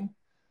freestyling.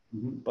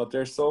 Mm-hmm. But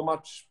there's so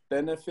much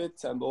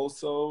benefits, and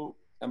also,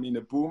 I mean,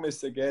 a boom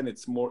is, again,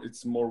 it's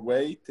more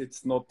weight.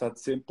 It's not that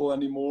simple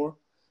anymore.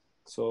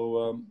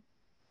 So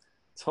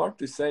it's hard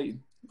to say.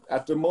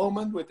 At the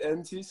moment with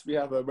NCs, we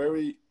have a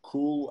very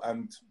cool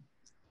and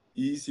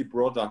easy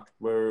product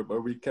where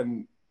we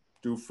can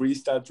do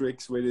freestyle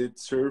tricks with it,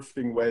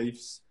 surfing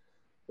waves,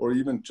 or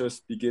even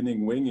just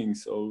beginning winging.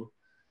 So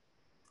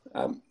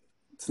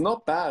it's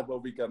not bad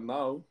what we got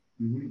now.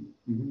 Mm-hmm.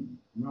 Mm-hmm.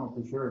 No,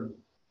 for sure.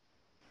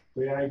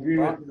 So yeah, I agree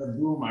with the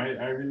boom.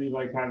 I really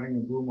like having a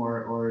boom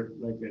or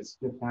like a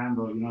stiff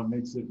handle. You know, it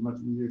makes it much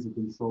easier to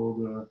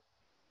control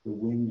the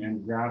wing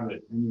and grab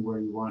it anywhere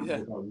you want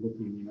without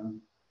looking. You know.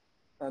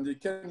 and you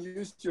can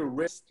use your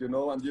wrist, you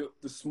know, and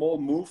the small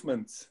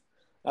movements.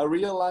 I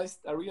realized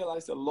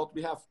a lot.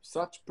 We have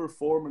such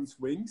performance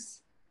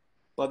wings,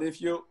 but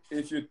if you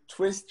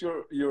twist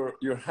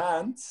your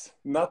hands,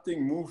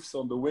 nothing moves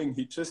on the wing.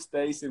 He just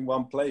stays in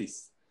one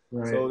place.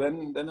 Right. So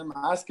then I'm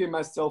asking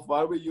myself, why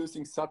are we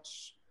using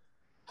such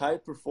high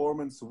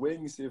performance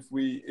wings if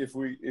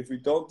we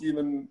don't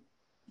even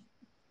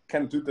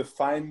can do the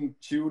fine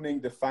tuning,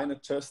 the fine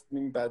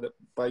adjustment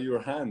by your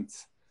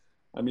hands?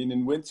 I mean,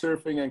 in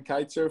windsurfing and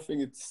kite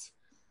surfing, it's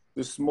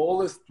the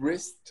smallest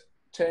wrist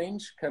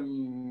change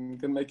can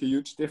make a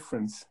huge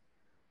difference.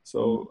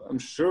 So I'm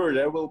sure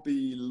there will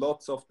be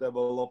lots of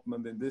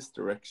development in this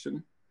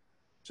direction,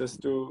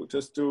 just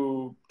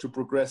to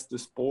progress the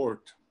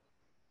sport.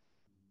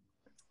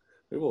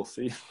 We will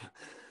see.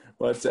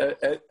 But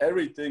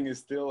everything is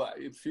still,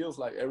 it feels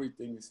like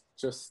everything is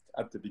just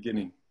at the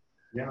beginning.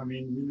 Yeah, I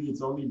mean, really,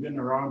 it's only been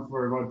around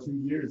for about 2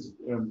 years,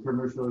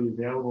 commercially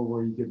available,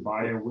 where you could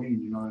buy a wing.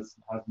 You know, it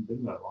hasn't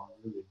been that long,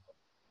 really.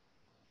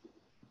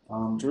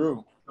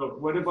 True. So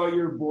what about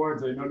your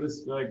boards? I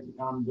noticed, like,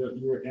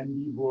 your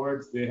NB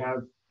boards, they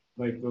have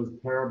like those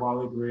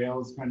parabolic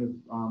rails, kind of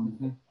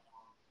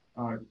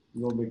a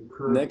little bit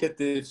curved.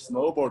 Negative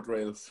snowboard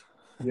rails.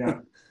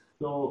 Yeah.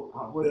 So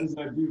what does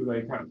that do?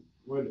 Like,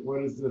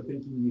 what is the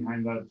thinking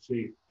behind that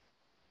shape?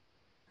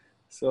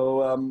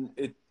 So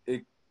it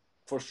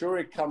for sure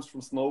it comes from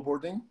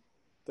snowboarding.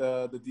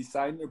 The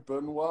designer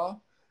Benoit,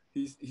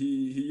 he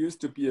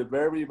used to be a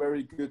very,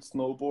 very good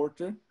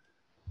snowboarder,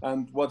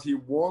 and what he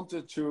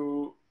wanted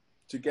to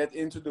get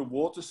into the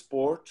water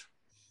sport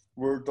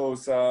were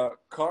those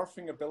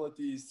carving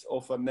abilities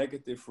of a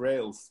negative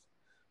rails.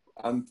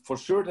 And for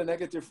sure the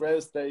negative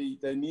rails, they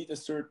need a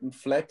certain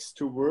flex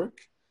to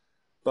work,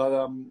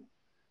 but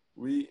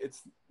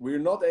we're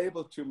not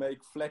able to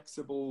make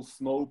flexible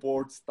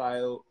snowboard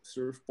style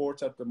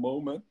surfboards at the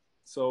moment.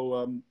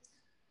 So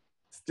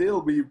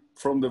still,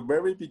 from the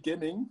very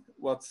beginning,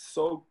 what's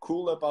so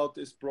cool about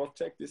this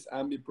project, this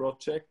Ambi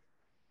project,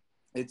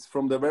 it's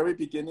from the very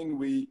beginning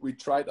we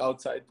tried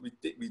outside,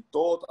 we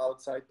thought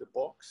outside the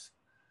box,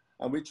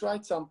 and we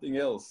tried something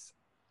else.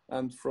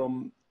 And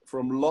from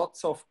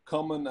lots of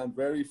common and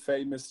very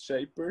famous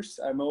shapers,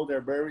 I know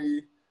they're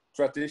very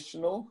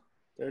traditional.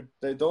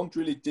 They don't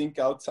really think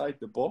outside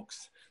the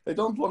box. They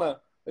don't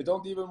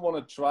even want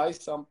to try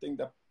something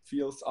that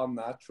feels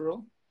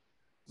unnatural.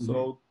 Mm-hmm.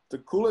 So the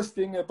coolest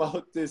thing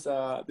about this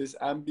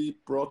Ambi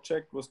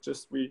project was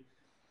just we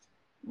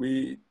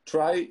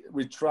try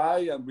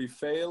and we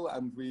fail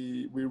and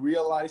we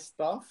realize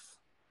stuff.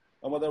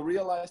 And what I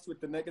realized with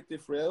the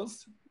negative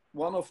rails,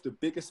 one of the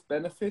biggest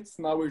benefits,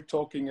 now we're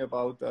talking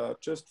about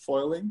just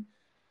foiling,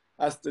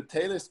 as the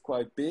tail is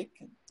quite big,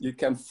 you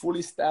can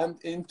fully stand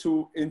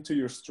into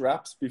your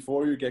straps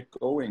before you get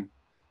going.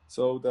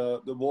 So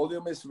the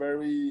volume is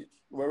very,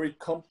 very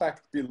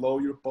compact below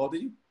your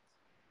body,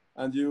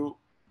 and you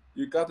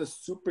got a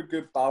super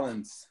good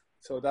balance.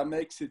 So that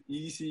makes it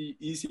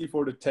easy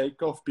for the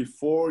takeoff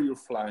before you're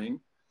flying.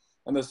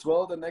 And as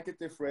well, the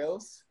negative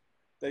rails,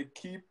 they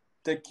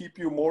keep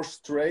you more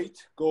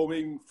straight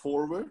going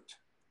forward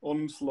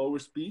on slower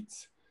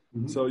speeds.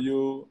 Mm-hmm.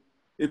 So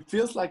it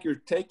feels like you're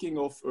taking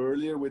off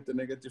earlier with the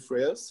negative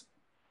rails.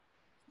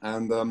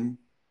 And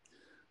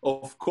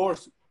of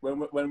course,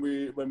 when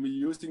we're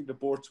using the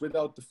boards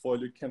without the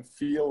foil, you can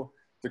feel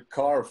the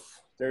carve.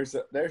 There's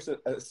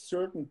a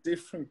certain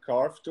different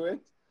carve to it.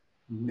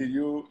 Mm-hmm.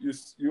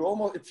 You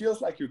almost, it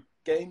feels like you're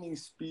gaining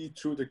speed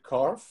through the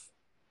carve.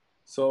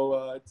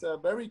 So it's a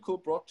very cool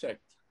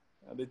project,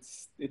 and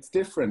it's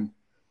different.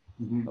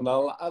 Mm-hmm. And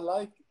I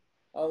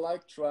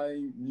like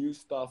trying new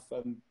stuff,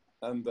 and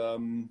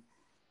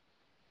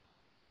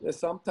yeah,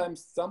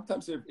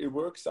 sometimes it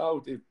works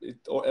out,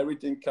 or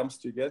everything comes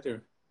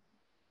together.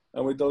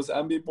 And with those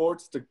Ambi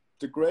boards,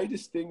 the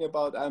greatest thing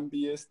about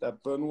Ambi is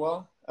that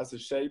Benoit, as a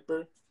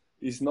shaper,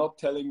 is not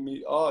telling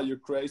me, oh, you're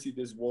crazy,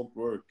 this won't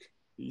work.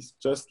 He's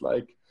just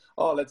like,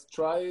 oh, let's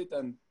try it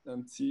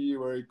and see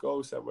where it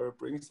goes and where it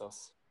brings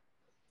us.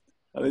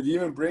 And it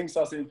even brings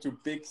us into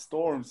big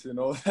storms, you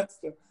know. That's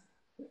the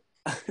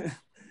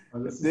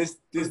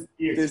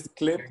this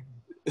clip.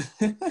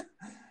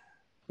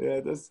 Yeah,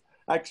 this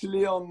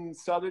actually on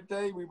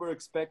Saturday we were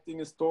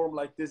expecting a storm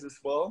like this as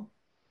well,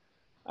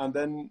 and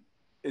then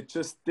it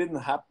just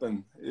didn't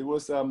happen. It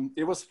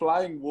was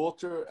flying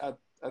water at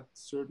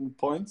certain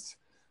points,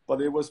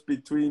 but it was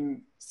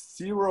between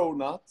 0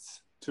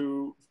 knots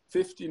to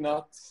 50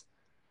 knots,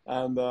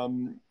 and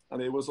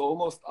it was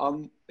almost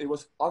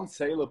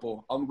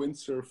unsaleable,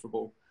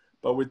 unwindsurfable.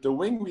 But with the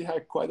wing, we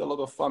had quite a lot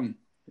of fun.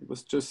 It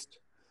was just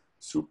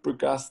super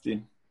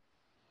gusty.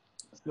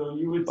 So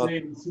you would say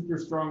in super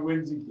strong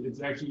winds,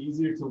 it's actually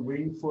easier to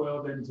wing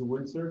foil than to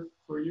windsurf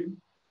for you?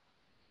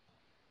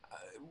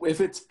 If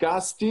it's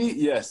gusty,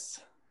 yes.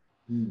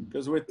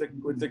 Because with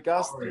the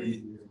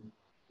gusty,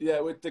 yeah,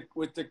 with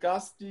the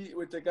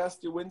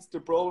gusty winds, the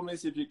problem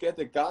is if you get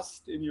a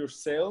gust in your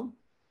sail,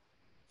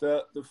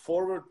 the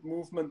forward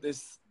movement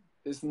is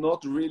is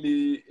not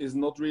really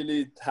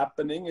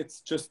happening.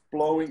 It's just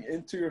blowing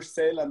into your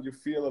sail, and you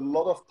feel a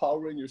lot of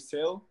power in your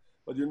sail,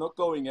 but you're not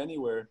going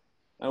anywhere.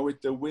 And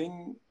with the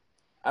wing,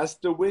 as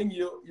the wing,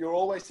 you're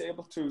always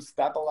able to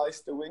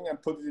stabilize the wing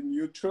and put it in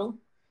neutral,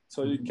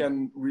 so you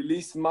can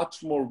release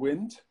much more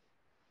wind.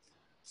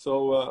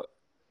 So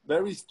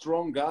very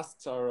strong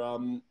gusts are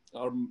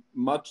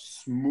much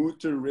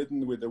smoother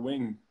ridden with the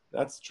wing.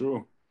 That's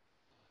true.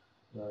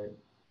 Right.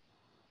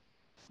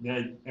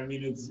 Yeah, I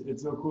mean,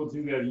 it's so cool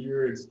too that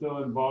you're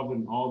still involved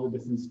in all the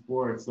different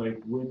sports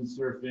like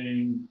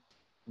windsurfing,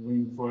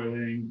 wing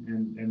foiling,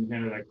 and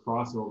kind of that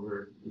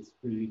crossover. It's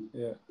pretty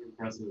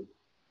impressive.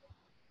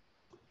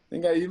 I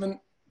think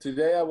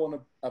today I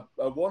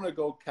wanna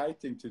go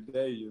kiting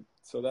today.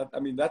 So that, I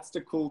mean, that's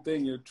the cool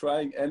thing. You're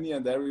trying any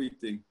and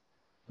everything.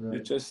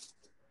 Right.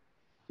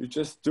 You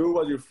just do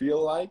what you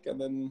feel like, and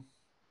then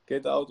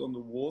get out on the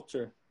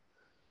water.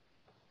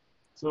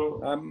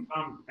 So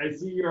I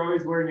see you're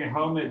always wearing a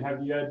helmet.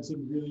 Have you had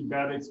some really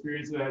bad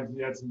experiences? Have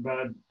you had some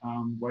bad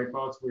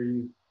wipeouts where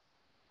you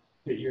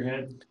hit your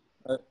head?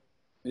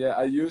 Yeah,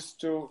 I used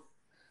to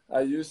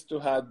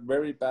have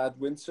very bad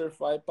windsurf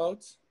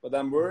wipeouts, but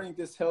I'm wearing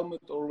this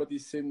helmet already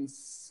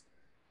since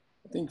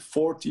I think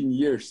 14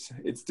 years.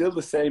 It's still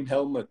the same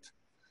helmet.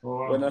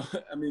 Oh, wow.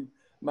 I mean,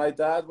 my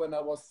dad,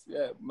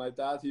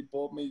 he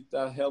bought me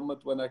that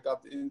helmet when I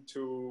got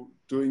into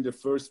doing the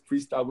first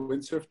freestyle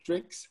windsurf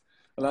tricks.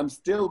 And I'm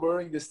still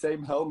wearing the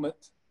same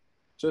helmet.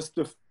 I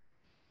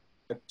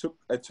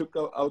took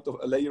out of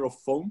a layer of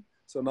foam,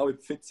 so now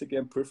it fits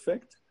again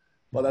perfect.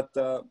 But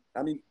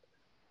I mean,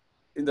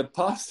 in the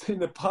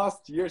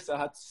past years, I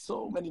had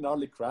so many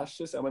gnarly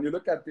crashes. And when you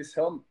look at this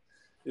helmet,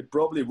 it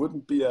probably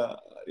wouldn't be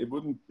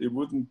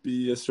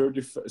a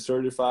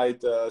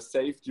certified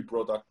safety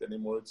product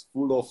anymore. It's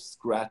full of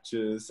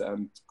scratches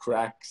and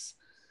cracks.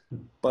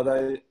 But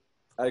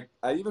I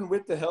even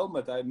with the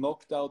helmet, I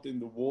knocked out in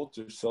the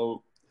water.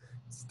 So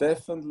it's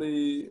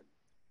definitely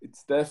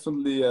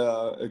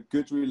a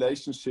good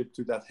relationship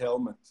to that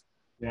helmet.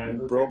 Yeah,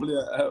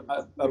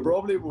 I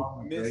probably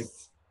would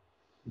miss.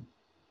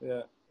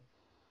 Yeah,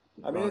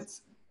 I mean,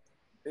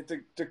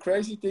 the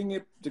crazy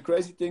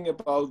thing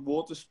about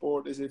water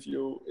sport is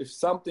if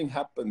something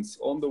happens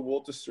on the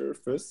water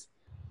surface,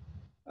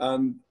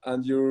 and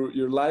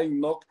you're lying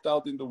knocked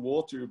out in the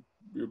water,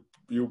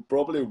 you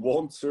probably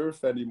won't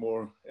surf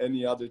anymore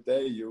any other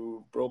day.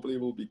 You probably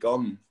will be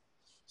gone.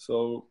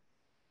 So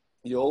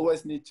you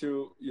always need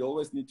to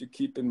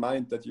keep in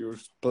mind that you're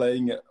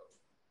playing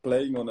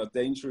on a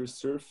dangerous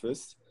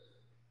surface.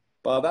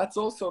 But that's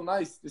also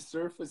nice. The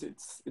surface,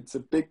 it's a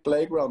big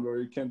playground where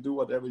you can do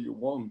whatever you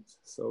want.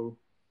 So,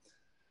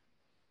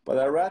 but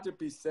I'd rather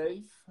be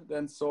safe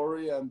than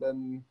sorry and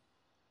then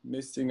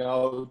missing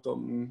out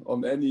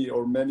on any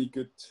or many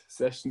good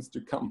sessions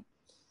to come.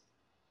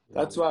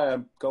 That's why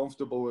I'm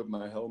comfortable with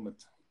my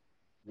helmet.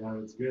 Yeah,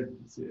 that's good.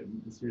 It's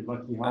your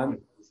lucky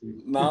helmet.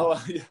 Now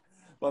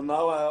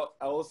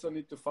I also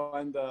need to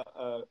find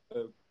a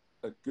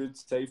good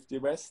safety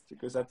vest,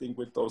 because I think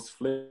with those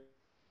flips,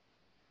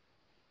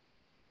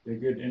 a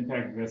good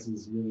impact vest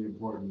is really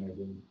important, I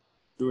think.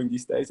 Doing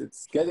these days,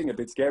 it's getting a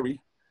bit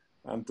scary,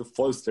 and the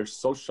foils, they're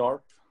so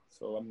sharp.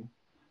 So I'm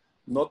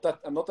not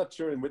that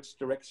sure in which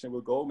direction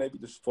we'll go. Maybe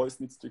the foils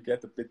needs to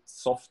get a bit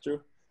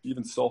softer,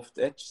 even soft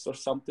edges or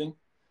something,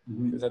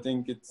 because I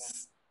think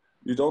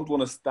you don't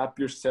want to stab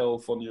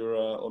yourself on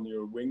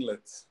your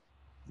winglets.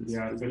 It's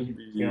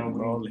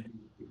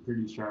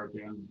pretty sharp,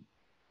 yeah.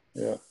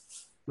 Yeah.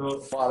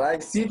 So, but I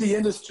see the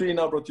industry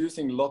now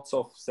producing lots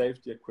of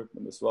safety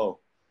equipment as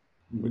well,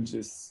 which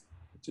is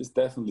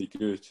definitely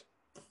good.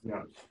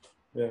 Yeah.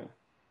 Yeah.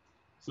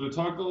 So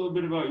talk a little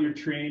bit about your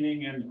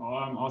training and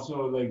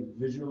also like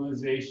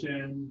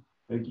visualization.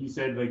 Like you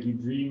said, like you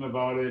dream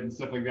about it and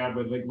stuff like that.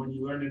 But like when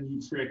you learn a new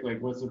trick,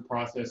 like what's the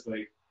process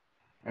like?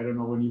 I don't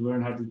know, when you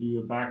learn how to do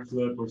a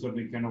backflip or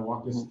something, kind of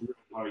walk us through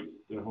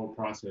the whole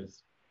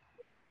process.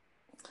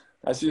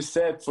 As you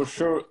said, for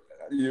sure,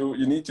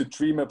 you need to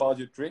dream about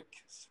your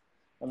tricks.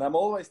 And I'm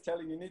always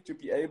telling you need to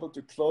be able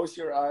to close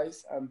your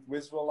eyes and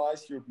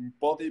visualize your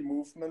body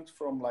movement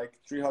from like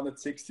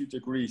 360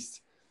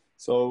 degrees.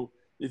 So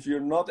if you're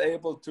not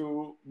able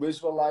to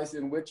visualize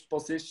in which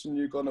position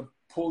you're going to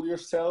pull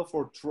yourself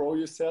or throw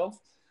yourself,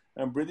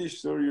 I'm pretty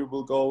sure you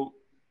will go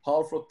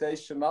half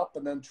rotation up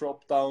and then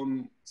drop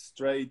down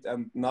straight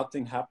and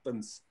nothing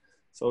happens.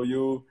 So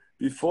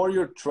before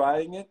you're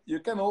trying it, you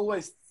can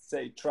always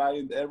say try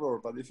and error,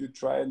 but if you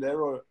try and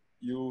error,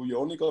 you're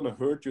only going to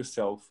hurt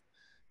yourself.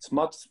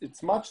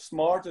 It's much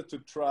smarter to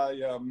try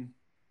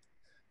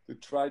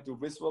to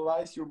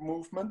visualize your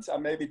movements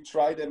and maybe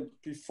try them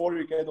before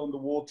you get on the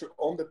water,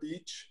 on the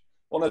beach,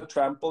 on a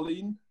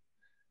trampoline.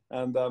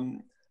 And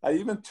I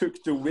even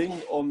took the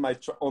wing on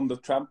the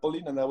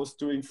trampoline, and I was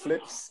doing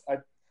flips.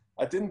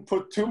 I didn't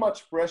put too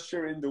much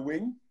pressure in the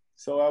wing,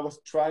 so I was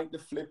trying the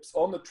flips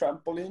on the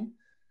trampoline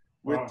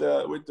with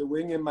the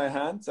wing in my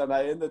hands, and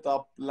I ended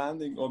up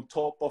landing on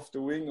top of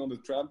the wing on the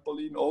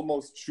trampoline,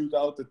 almost shoot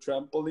out the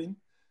trampoline.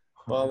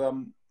 But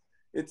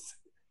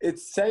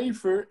It's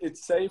safer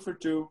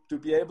to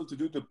be able to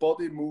do the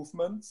body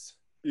movements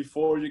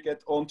before you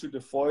get onto the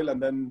foil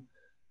and then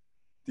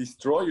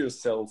destroy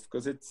yourself,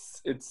 because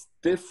it's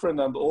different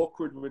and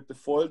awkward with the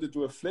foil to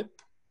do a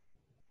flip.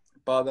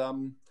 But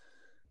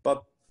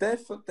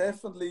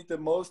definitely the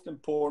most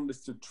important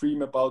is to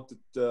dream about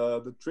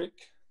the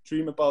trick,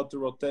 dream about the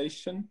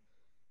rotation,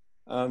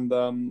 and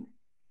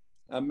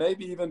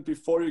maybe even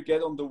before you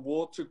get on the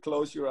water,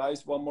 close your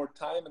eyes one more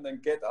time and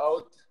then get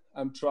out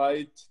and try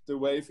it the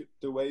way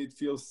it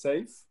feels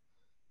safe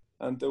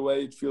and the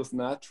way it feels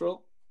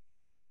natural.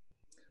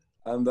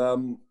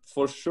 And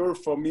for sure,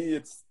 for me,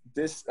 it's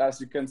this,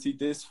 as you can see,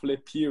 this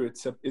flip here,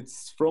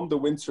 it's from the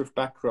windsurf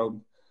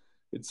background.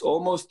 It's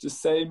almost the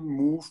same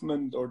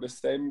movement or the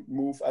same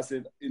move as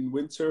in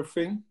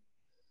windsurfing.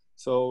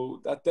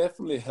 So that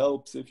definitely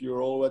helps if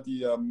you're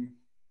already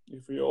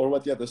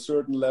at a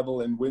certain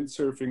level in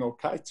windsurfing or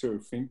kite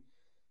surfing.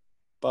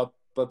 But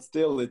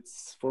still,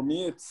 it's, for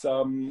me,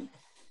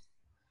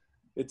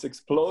 it's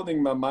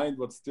exploding my mind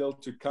what's still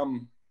to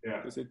come. Yeah,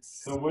 because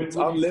it's it's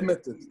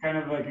unlimited. It's kind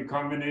of like a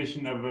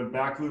combination of a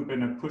back loop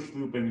and a push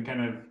loop, and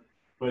kind of,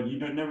 but you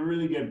don't never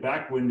really get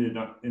backwinded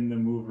in the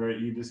move, right?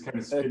 You just kind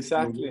of spin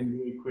Exactly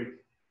really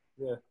quick.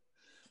 Yeah,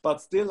 but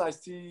still, I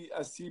see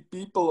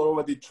people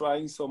already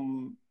trying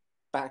some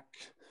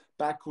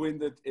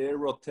backwinded air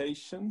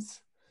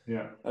rotations.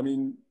 Yeah, I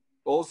mean,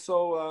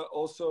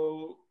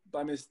 also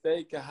by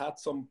mistake, I had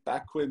some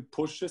backwind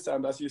pushes,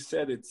 and as you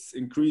said, it's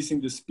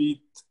increasing the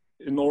speed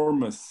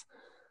enormous.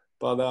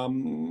 But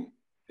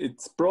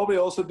it's probably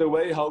also the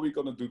way how we're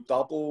gonna do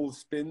double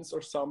spins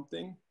or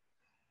something,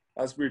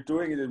 as we're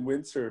doing it in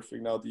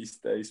windsurfing now these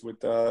days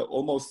with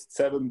almost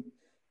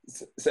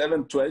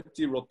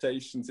 720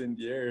 rotations in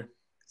the air.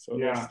 So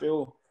yeah, there's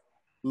still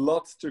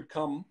lots to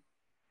come.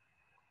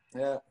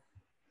 Yeah,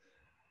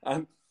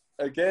 and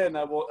again,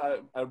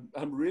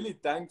 I'm really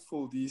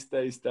thankful these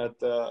days that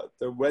the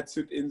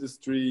wetsuit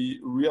industry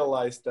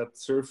realized that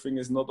surfing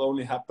is not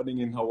only happening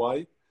in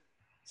Hawaii.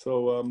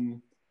 So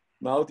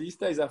now these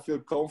days I feel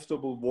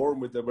comfortable, warm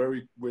with the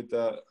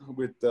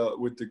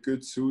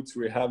good suits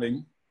we're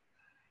having,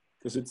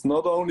 because it's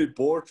not only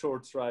board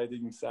shorts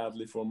riding,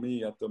 sadly for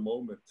me at the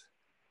moment,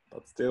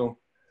 but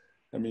still,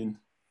 I mean,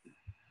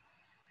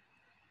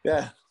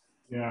 yeah.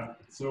 Yeah.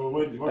 So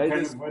what kind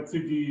of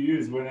wetsuit do you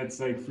use when it's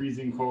like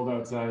freezing cold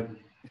outside?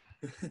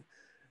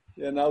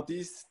 Yeah, now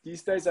these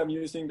days I'm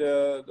using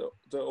the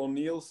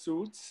O'Neill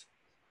suits,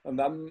 and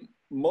I'm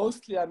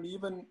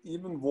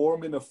even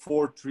warm in a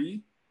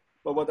 4-3.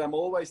 But what I'm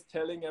always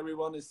telling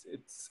everyone is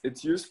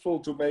it's useful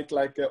to make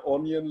like an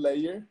onion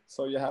layer,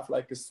 so you have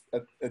like a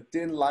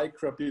thin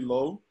lycra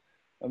below,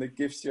 and it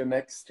gives you an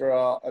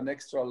extra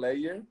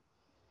layer,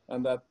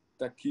 and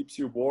that keeps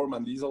you warm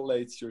and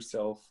isolates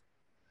yourself.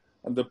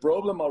 And the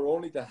problem are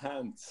only the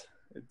hands.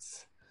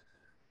 It's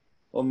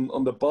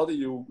on the body,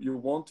 you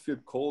won't feel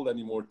cold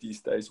anymore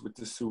these days with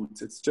the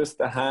suits. It's just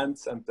the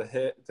hands and the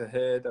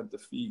head and the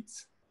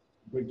feet.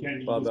 But can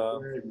you just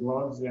wear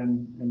gloves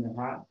and a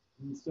hat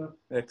and stuff?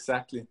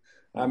 Exactly.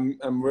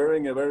 I'm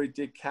wearing a very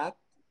thick hat,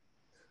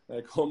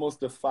 like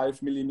almost a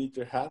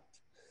 5mm hat.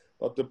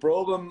 But the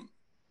problem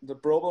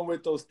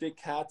with those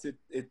thick hats,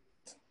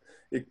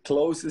 it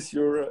closes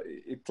your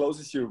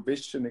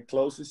vision, it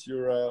closes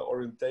your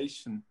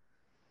orientation,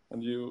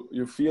 and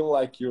you feel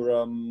like you're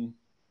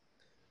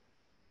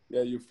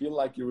you feel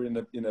like you're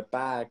in a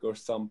bag or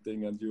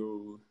something, and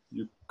you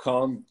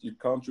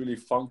can't really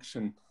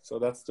function. So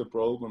that's the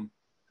problem.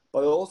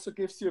 But it also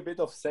gives you a bit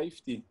of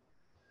safety.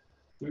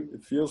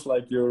 It feels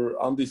like you're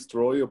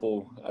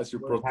undestroyable as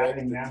you're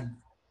protected. Can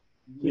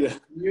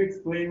you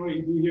explain what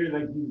you do here?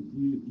 Like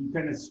you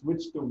kind of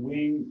switch the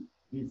wing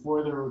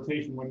before the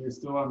rotation. When you're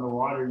still on the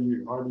water,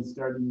 you're already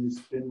starting your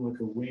spin with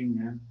the wing,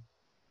 man.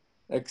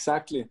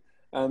 Exactly.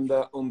 And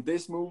on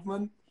this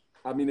movement,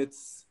 I mean,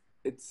 it's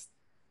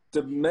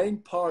the main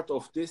part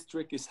of this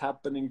trick is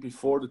happening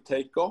before the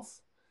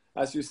takeoff.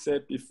 As you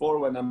said before,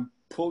 when I'm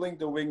pulling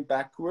the wing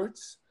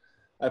backwards,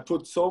 I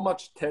put so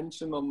much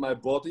tension on my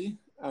body,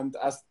 and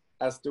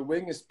as the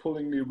wing is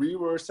pulling me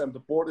reverse and the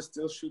board is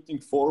still shooting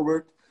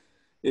forward,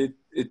 it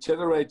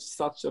generates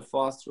such a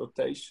fast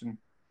rotation.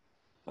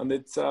 And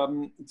it's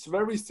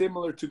very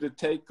similar to the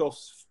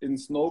takeoffs in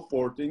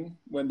snowboarding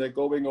when they're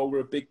going over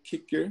a big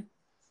kicker.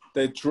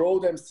 They throw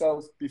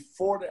themselves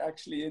before they're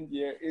actually in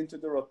the air into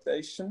the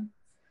rotation,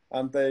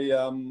 and they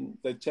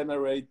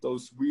generate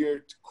those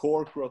weird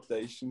cork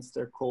rotations,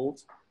 they're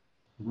called.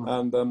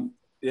 Mm-hmm. And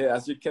yeah,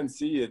 as you can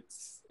see,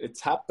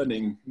 it's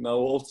happening now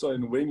also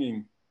in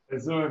winging.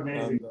 It's so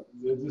amazing.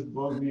 It just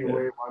blows me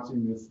away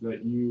watching this,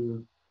 that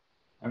you,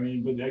 I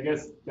mean, but I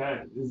guess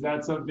is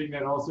that something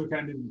that also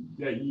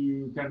that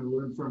you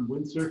learned from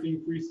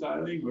windsurfing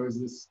freestyling, or is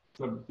this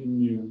something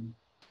new?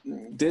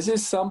 This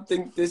is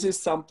something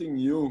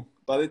new,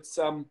 but it's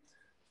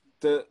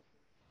the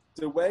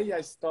way I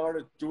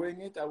started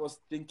doing it, I was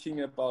thinking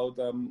about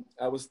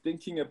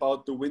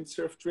the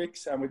windsurf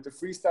tricks, and with the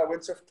freestyle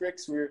windsurf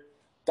tricks, we're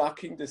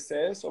ducking the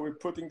sail, so we're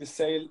putting the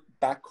sail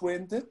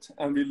backwinded,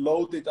 and we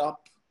load it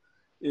up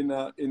in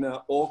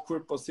a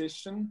awkward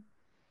position.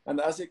 And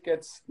as it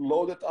gets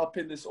loaded up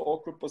in this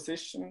awkward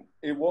position,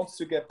 it wants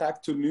to get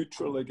back to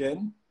neutral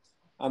again.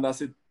 And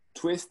as it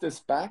twists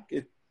back,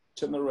 it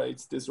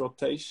generates this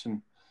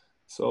rotation.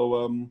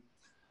 So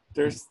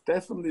there's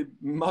definitely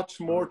much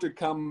more to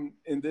come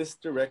in this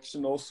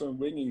direction also in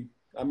winging.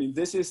 I mean,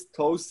 this is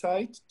toe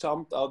side,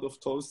 jumped out of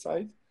toe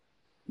side.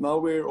 Now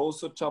we're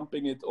also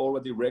jumping it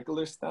already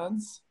regular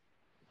stance.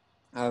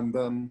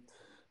 And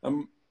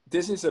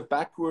this is a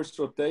backwards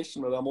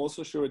rotation, but I'm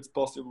also sure it's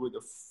possible with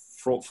a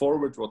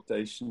forward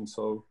rotation.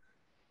 So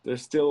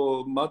there's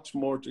still much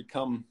more to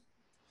come.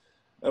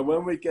 And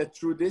when we get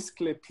through this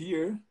clip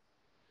here,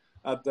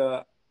 at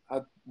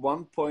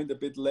one point a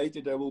bit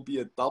later, there will be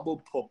a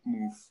double pop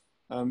move.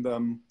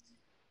 And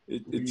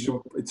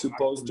it's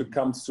supposed to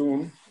come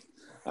soon.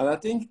 And I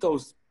think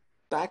those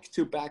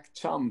back-to-back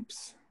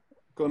jumps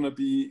gonna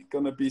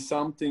be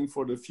something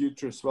for the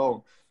future as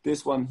well.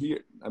 This one here,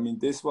 I mean,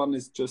 this one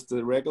is just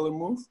a regular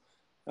move,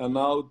 and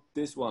now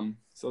this one.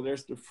 So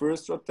there's the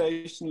first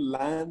rotation,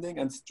 landing,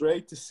 and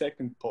straight to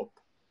second pop.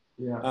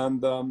 Yeah.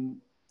 And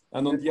on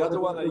the other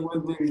one, I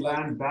even did you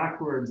land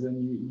backwards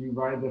and you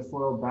ride the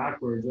foil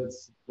backwards.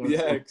 That's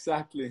yeah,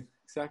 exactly.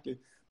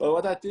 But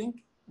what I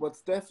think,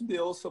 what's definitely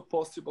also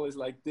possible is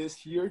like this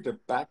here, the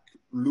back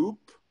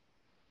loop,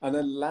 and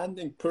then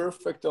landing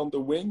perfect on the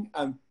wing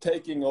and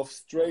taking off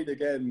straight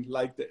again,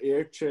 like the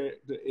air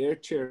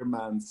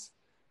chairmans,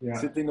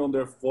 sitting on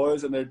their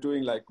foils, and they're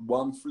doing like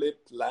one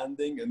flip,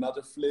 landing,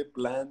 another flip,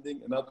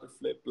 landing, another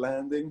flip,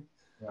 landing.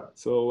 Yeah.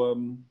 So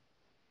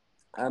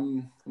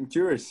I'm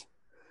curious.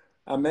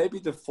 And maybe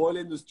the foil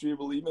industry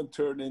will even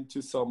turn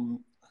into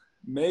some,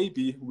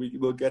 maybe we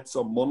will get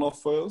some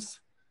monofoils,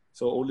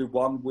 so only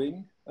one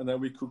wing, and then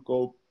we could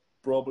go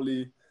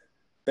probably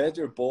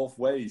better both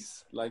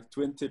ways, like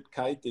twin tip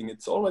kiting.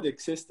 It's already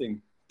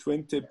existing,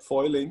 twin tip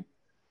foiling,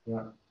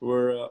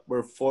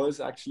 where foils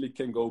actually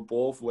can go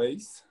both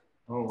ways.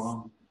 Oh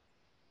wow!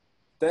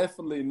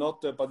 Definitely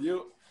not, but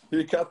you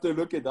got to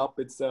look it up.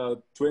 It's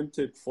twin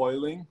tip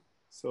foiling,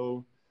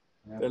 so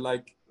they're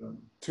like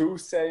two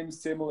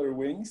similar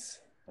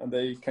wings, and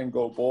they can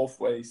go both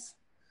ways.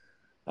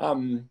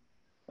 I'm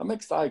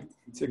excited.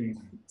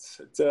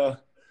 It's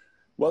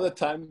what a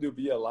time to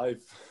be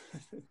alive.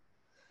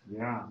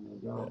 Yeah, no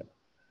doubt.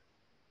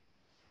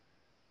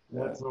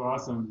 That's so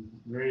awesome.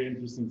 Very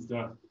interesting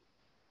stuff.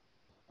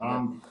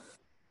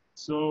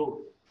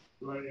 So,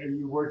 like, are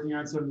you working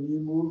on some new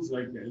moves?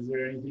 Like, is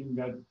there anything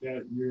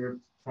that you're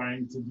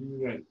trying to do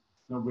that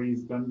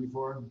nobody's done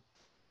before?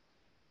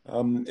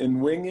 In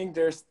winging,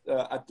 there's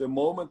at the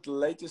moment the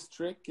latest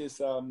trick is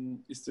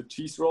the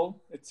cheese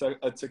roll. It's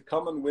a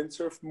common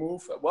windsurf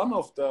move. One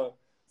of the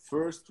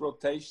first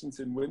rotations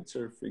in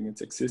windsurfing.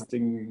 It's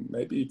existing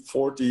maybe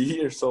 40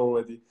 years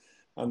already,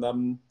 and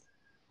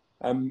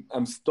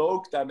I'm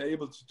stoked I'm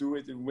able to do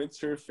it in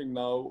windsurfing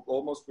now,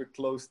 almost with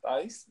closed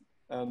eyes.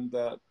 And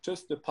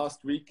just the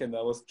past weekend,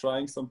 I was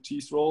trying some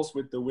cheese rolls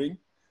with the wing,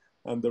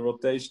 and the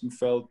rotation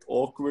felt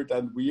awkward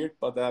and weird.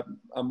 But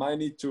I might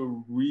need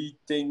to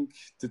rethink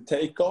the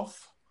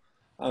takeoff,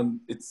 and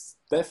it's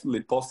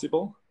definitely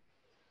possible.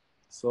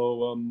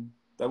 So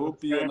that would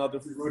be another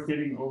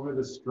rotating over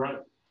the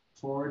strut.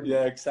 Forward.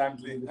 Yeah,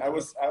 exactly. I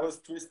was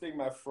twisting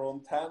my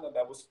front hand, and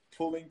I was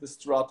pulling the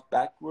strut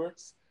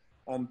backwards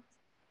and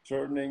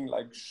turning,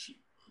 like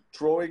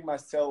throwing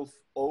myself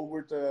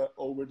over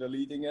the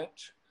leading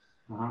edge.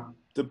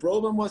 The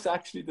problem was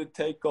actually the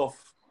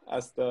takeoff,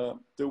 as the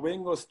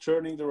wing was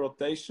turning the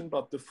rotation,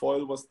 but the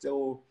foil was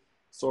still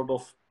sort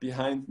of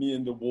behind me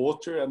in the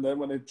water. And then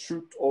when it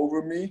shoot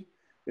over me,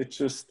 it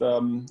just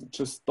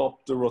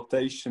stopped the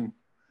rotation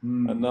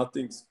and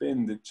nothing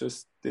spinned. It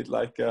just did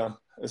like a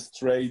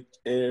straight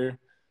air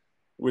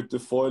with the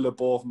foil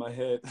above my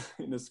head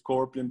in a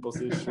scorpion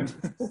position.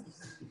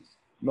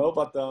 No,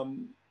 but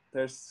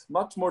there's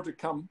much more to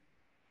come.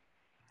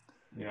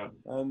 Yeah.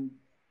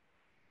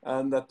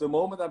 And at the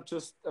moment, I'm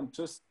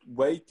just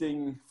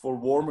waiting for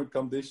warmer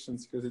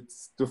conditions, because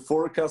it's the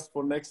forecast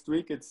for next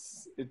week.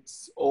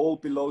 It's all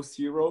below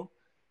zero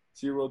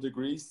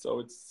degrees, so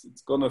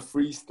it's gonna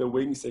freeze the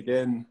wings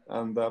again.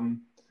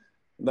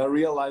 And I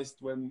realized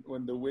when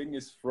the wing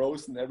is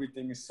frozen,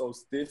 everything is so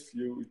stiff,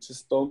 you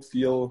just don't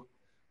feel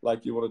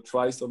like you want to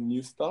try some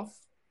new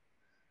stuff.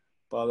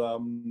 But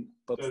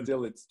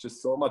still, it's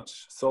just so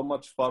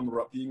much fun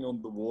being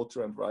on the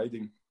water and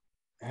riding.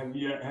 Have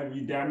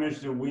you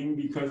damaged the wing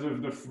because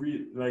of the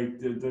free? Like,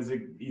 does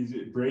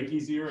it break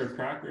easier or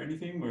crack or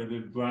anything, or the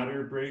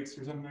bladder breaks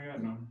or something like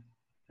that? No.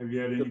 Have you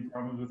had any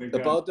problems with it?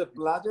 About the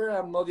bladder,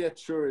 I'm not yet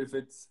sure. If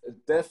it's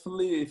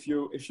definitely, if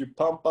you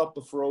pump up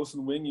a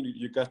frozen wing,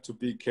 you got to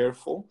be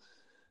careful.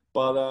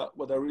 But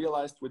what I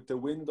realized with the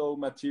window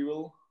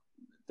material,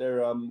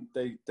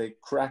 they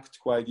cracked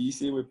quite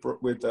easy with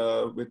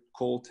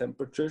cold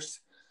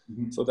temperatures.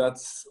 Mm-hmm. So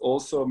that's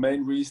also a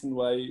main reason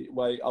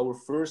why our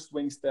first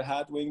wings, they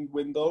had wing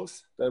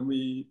windows. Then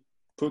we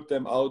put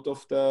them out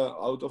of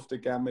the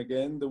gam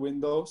again, the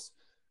windows.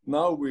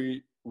 Now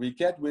we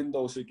get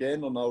windows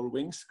again on our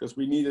wings because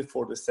we need it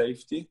for the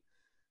safety.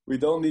 we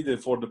don't need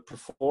it for the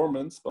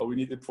performance, but we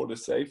need it for the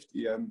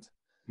safety. And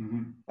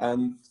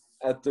and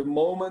at the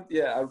moment,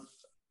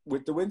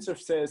 with the windsurf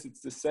sails,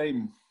 it's the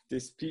same.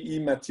 This PE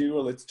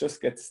material, it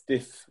just gets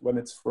stiff when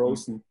it's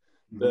frozen.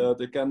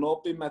 The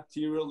canopy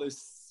material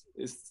is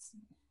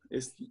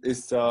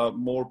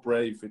more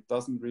brave. It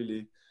doesn't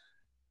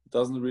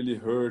really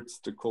hurt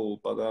the cold,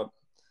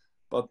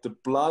 but the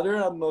bladder,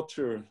 I'm not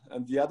sure.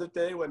 And the other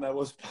day when I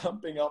was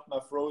pumping up my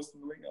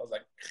frozen wing, I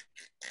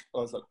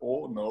was like,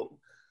 oh no.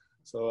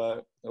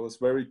 So I was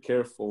very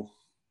careful.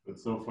 But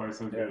so far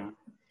so good.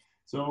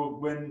 So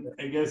when,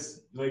 I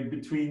guess, like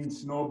between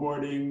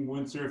snowboarding,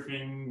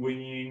 windsurfing,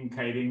 winging,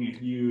 kiting,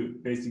 you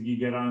basically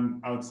get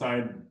on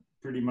outside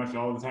pretty much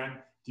all the time.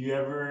 Do you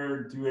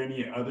ever do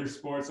any other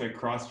sports like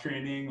cross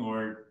training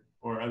or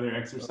other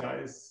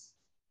exercise?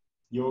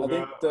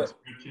 Yoga?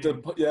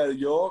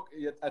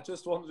 Yoga. I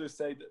just wanted to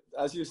say that,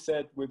 as you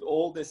said, with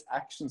all these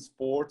action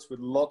sports, with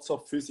lots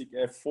of physical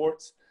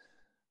efforts,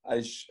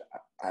 I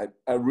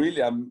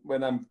really am,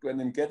 when I'm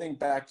getting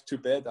back to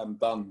bed, I'm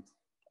done.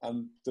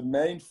 And the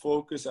main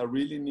focus I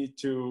really need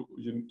to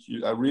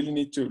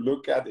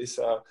look at is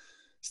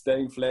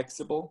staying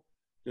flexible,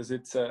 because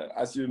it's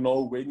as you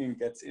know, winging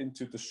gets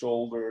into the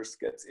shoulders,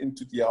 gets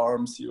into the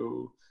arms.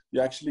 You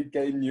actually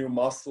gain new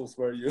muscles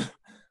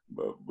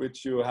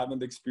which you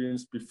haven't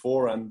experienced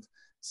before, and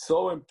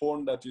so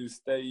important that you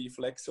stay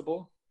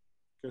flexible,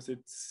 because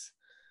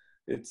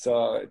it's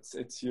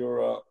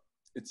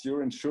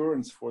your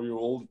insurance for your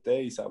old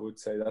days, I would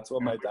say. That's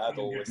what my dad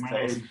always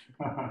tells me.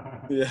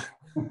 Yeah.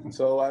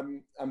 So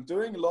I'm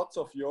doing lots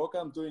of yoga.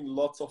 I'm doing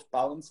lots of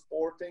balance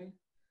boarding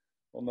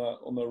on a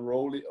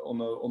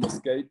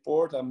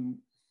skateboard.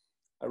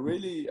 I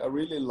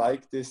really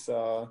like this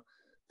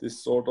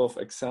sort of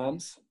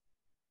exams.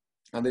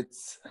 And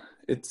it's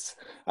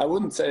I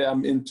wouldn't say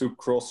I'm into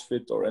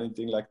CrossFit or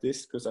anything like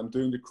this, because I'm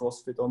doing the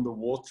CrossFit on the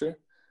water.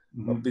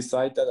 But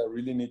beside that, I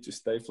really need to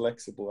stay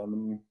flexible,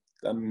 and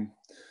I'm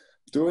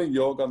doing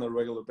yoga on a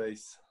regular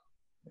basis.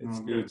 It's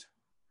good.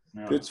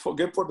 Yeah. Good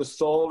for the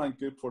soul and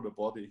good for the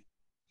body.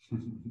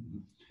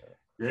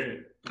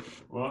 Great.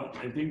 Well,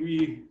 I think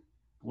we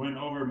went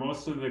over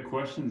most of the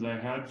questions I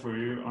had for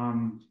you.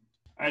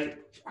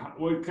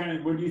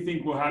 What do you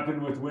think will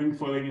happen with wing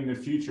foiling in the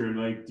future?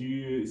 Like, do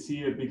you see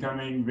it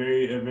becoming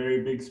a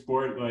very big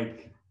sport,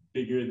 like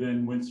bigger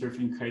than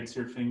windsurfing, kite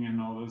surfing, and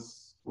all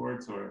those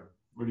sports, or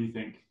what do you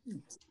think?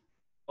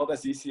 Not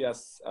as easy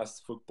as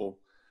football,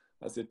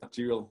 as it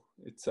material.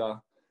 It's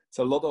a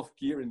lot of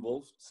gear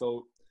involved,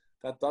 so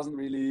that doesn't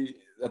really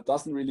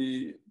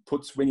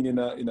put swinging in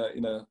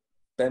a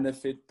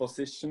benefit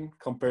position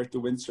compared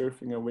to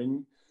windsurfing and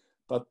winging.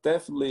 But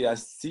definitely, I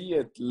see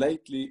it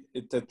lately.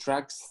 It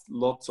attracts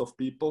lots of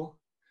people,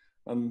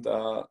 and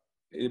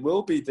it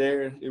will be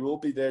there. It will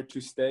be there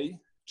to stay,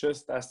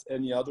 just as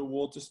any other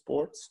water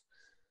sports.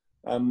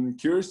 I'm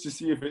curious to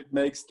see if it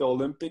makes the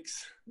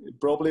Olympics. It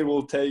probably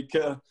will take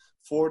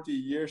 40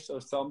 years or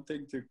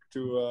something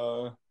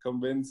to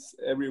convince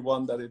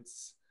everyone that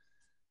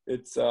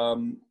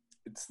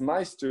it's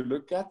nice to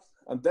look at,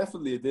 and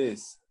definitely it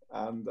is.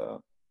 And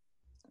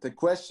the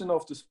question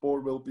of the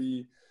sport will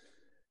be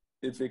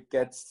if it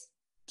gets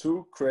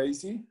too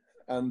crazy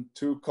and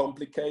too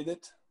complicated,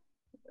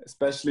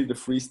 especially the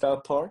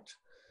freestyle part.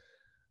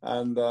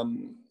 And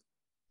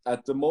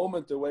at the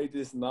moment, the way it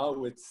is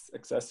now, it's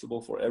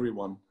accessible for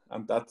everyone,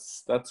 and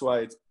that's why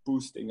it's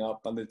boosting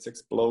up and it's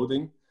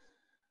exploding.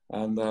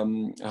 And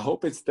I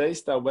hope it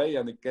stays that way,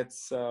 and it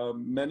gets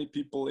many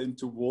people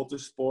into water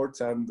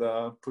sports, and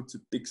puts a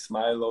big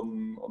smile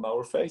on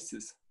our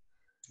faces.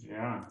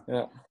 Yeah.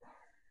 Yeah.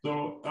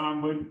 So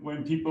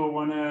when people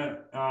want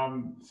to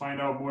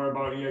find out more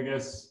about you, I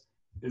guess,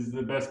 is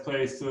the best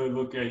place to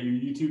look at your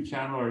YouTube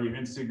channel or your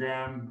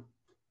Instagram?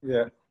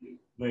 Yeah.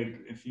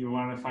 Like, if you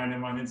want to find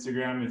him on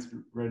Instagram, it's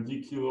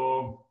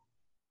Radiculo.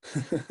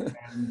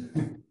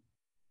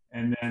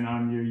 And then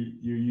on your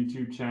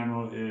YouTube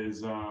channel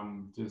is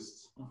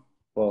just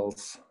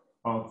Balz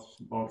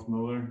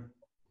Müller.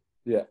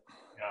 Yeah.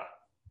 Yeah.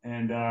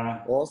 And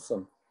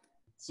awesome.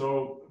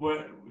 So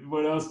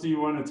what else do you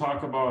want to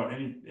talk about?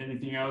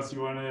 Anything else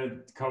you want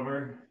to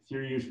cover?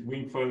 Here you're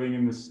wing foiling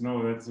in the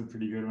snow. That's a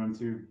pretty good one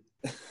too.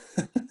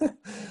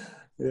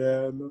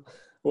 Yeah. No.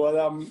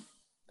 Well,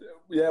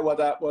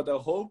 what I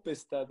hope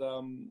is that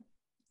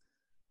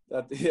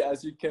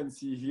as you can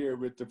see here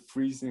with the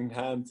freezing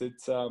hands,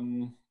 it's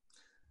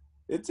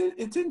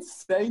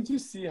insane to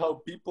see how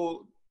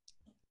people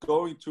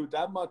going through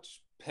that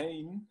much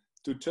pain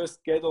to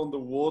just get on the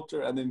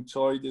water and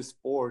enjoy the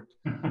sport.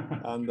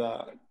 And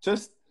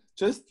just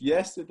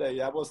yesterday,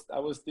 I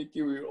was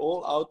thinking we were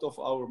all out of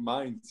our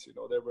minds. You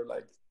know, there were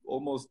like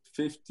almost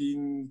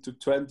 15 to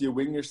 20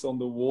 wingers on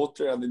the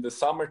water, and in the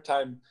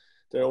summertime,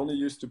 there only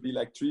used to be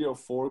like 3 or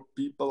 4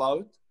 people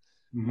out.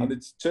 And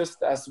it's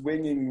just as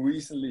winging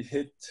recently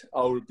hit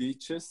our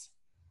beaches,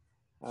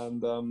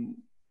 and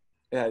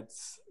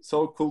it's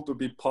so cool to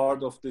be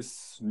part of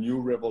this new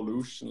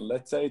revolution.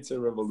 Let's say it's a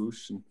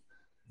revolution.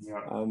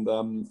 Yeah. And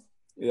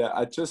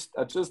I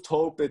just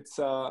hope it's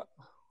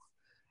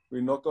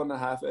we're not gonna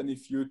have any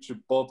future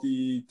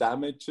body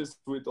damages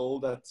with all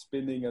that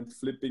spinning and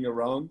flipping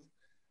around,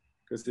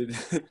 because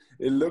it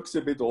it looks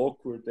a bit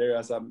awkward there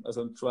as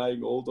I'm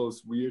trying all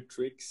those weird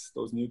tricks,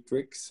 those new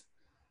tricks.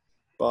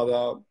 But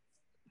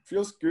it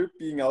feels good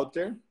being out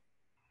there,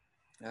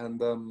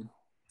 and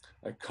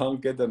I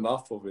can't get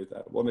enough of it.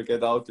 I want to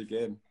get out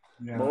again.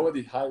 Yeah. I'm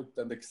already hyped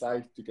and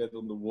excited to get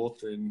on the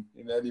water in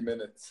any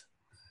minute.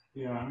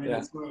 Yeah, I mean,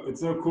 yeah.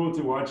 It's so cool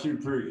to watch your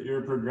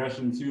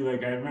progression too.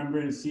 Like I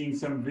remember seeing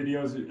some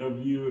videos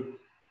of you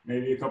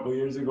maybe a couple of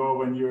years ago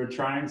when you were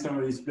trying some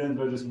of these spins,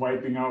 but just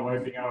wiping out.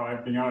 And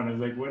I was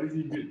like, what is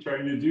he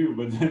trying to do?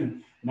 But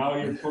then now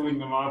you're pulling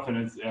them off, and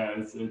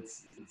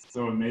it's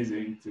so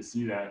amazing to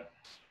see that.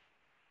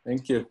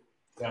 Thank you.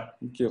 Yeah.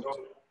 Thank you.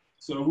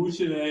 So who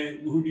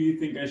do you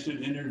think I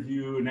should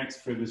interview next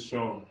for this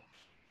show?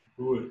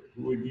 Who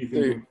would you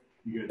think would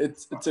be good?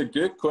 It's a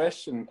good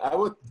question. I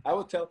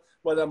would tell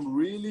what I'm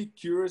really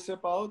curious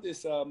about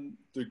is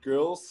the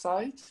girls'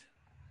 side,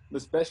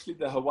 especially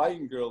the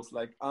Hawaiian girls.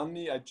 Like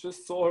Annie, I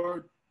just saw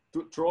her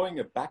drawing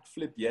a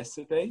backflip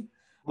yesterday.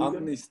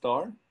 Annie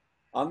Star.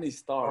 Oh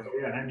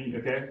yeah, Annie.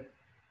 Okay.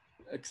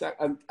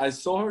 Exactly. And I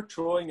saw her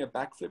throwing a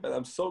backflip, and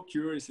I'm so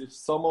curious if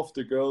some of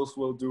the girls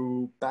will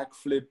do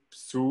backflip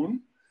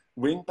soon,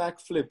 wing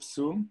backflip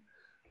soon.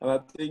 And I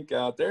think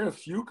there are a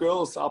few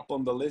girls up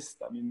on the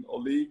list. I mean,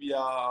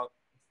 Olivia,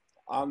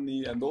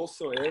 Annie, and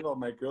also Eva,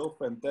 my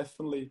girlfriend,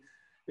 definitely.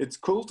 It's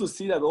cool to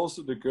see that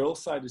also the girl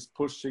side is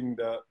pushing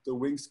the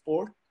wing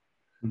sport.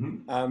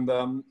 Mm-hmm.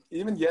 And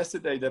even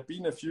yesterday, there have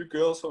been a few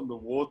girls on the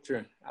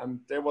water,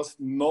 and there was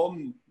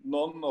none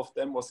of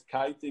them was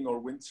kiting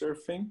or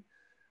windsurfing.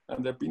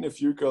 And there have been a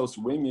few girls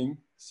winging.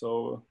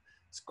 So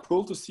it's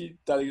cool to see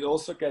that it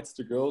also gets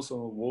the girls on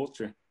the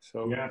water.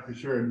 So yeah, for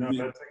sure.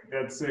 No,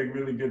 that's a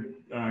really good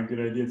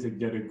idea to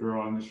get a girl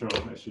on the show.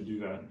 I should do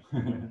that.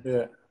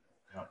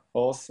 Yeah.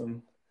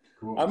 Awesome.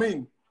 Cool. I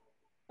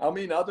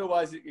mean,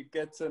 otherwise it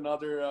gets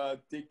another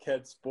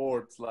dickhead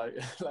sports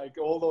like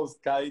all those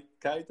kite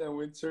and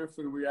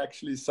windsurfing. We're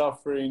actually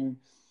suffering.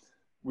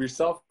 We're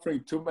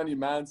suffering too many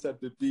mans at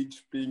the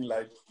beach being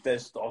like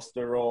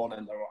testosterone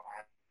and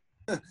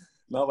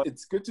no, but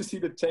it's good to see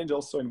the change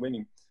also in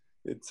winging.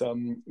 It's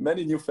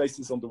many new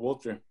faces on the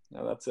water.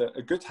 Now that's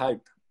a good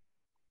hype.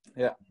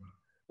 Yeah.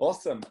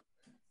 Awesome.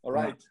 All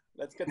right,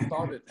 let's get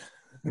started.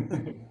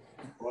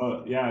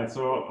 Well, yeah.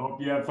 So hope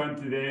you have fun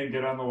today.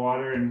 Get on the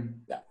water and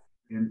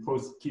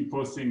keep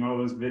posting all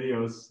those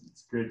videos.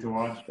 It's great to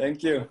watch.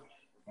 Thank you.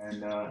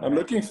 And I'm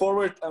looking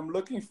forward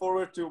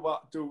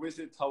to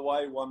visit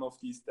Hawaii one of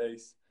these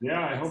days.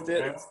 Yeah, I hope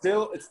it's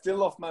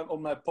still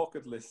on my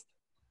bucket list.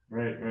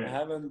 Right.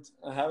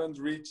 I haven't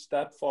reached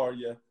that far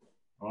yet.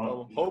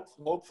 Oh, so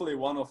hopefully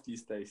one of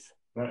these days.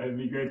 That'd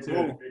be great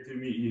to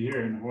meet you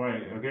here in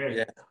Hawaii. Okay.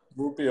 Yeah,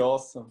 would be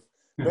awesome.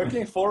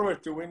 Looking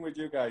forward to win with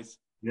you guys.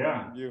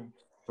 Yeah. You.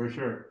 For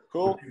sure.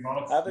 Cool.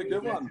 Have a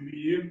good one. To meet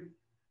you.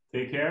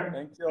 Take care.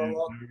 Thank you a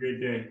lot. Have a great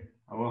day.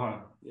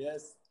 Aloha.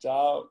 Yes.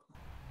 Ciao.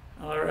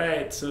 All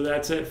right. So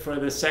that's it for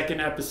the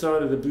second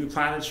episode of the Blue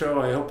Planet Show.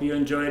 I hope you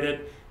enjoyed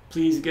it.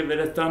 Please give it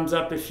a thumbs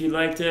up if you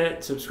liked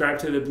it. Subscribe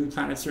to the Blue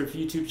Planet Surf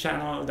YouTube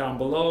channel down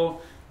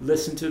below.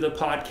 Listen to the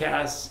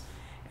podcasts.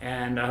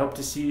 And I hope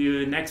to see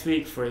you next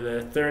week for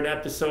the third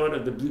episode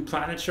of the Blue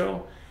Planet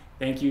Show.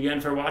 Thank you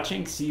again for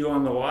watching. See you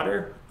on the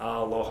water.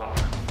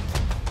 Aloha.